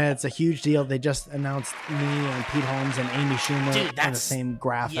Montreal, and it's a huge deal. They just announced me and Pete Holmes and Amy Schumer in the same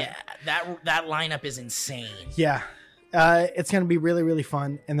graphic. Yeah, that lineup is insane. Yeah. It's going to be really, really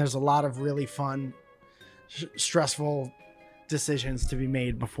fun. And there's a lot of really fun, stressful decisions to be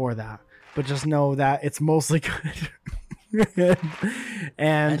made before that. But just know that it's mostly good.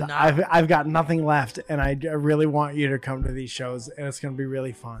 and I've got nothing left, and I really want you to come to these shows, and it's going to be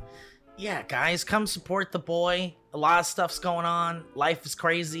really fun. Yeah, guys, come support the boy. A lot of stuff's going on. Life is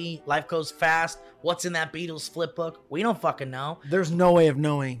crazy. Life goes fast. What's in that Beatles flip book? We don't fucking know. There's no way of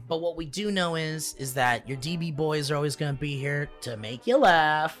knowing. But what we do know is that your DB boys are always going to be here to make you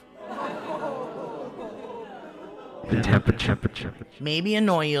laugh. The temperature. Maybe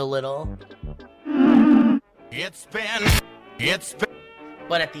annoy you a little. It's been.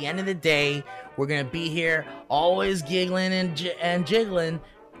 But at the end of the day, we're going to be here always giggling and jiggling.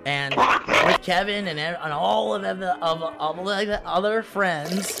 And with Kevin and all of the other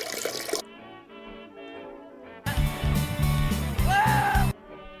friends.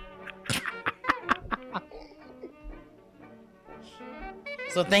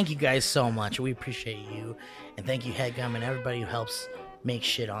 So thank you guys so much. We appreciate you. And thank you, Headgum, and everybody who helps make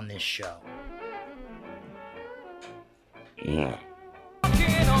shit on this show. Yeah.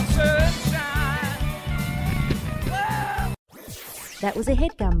 That was a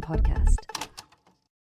HeadGum podcast.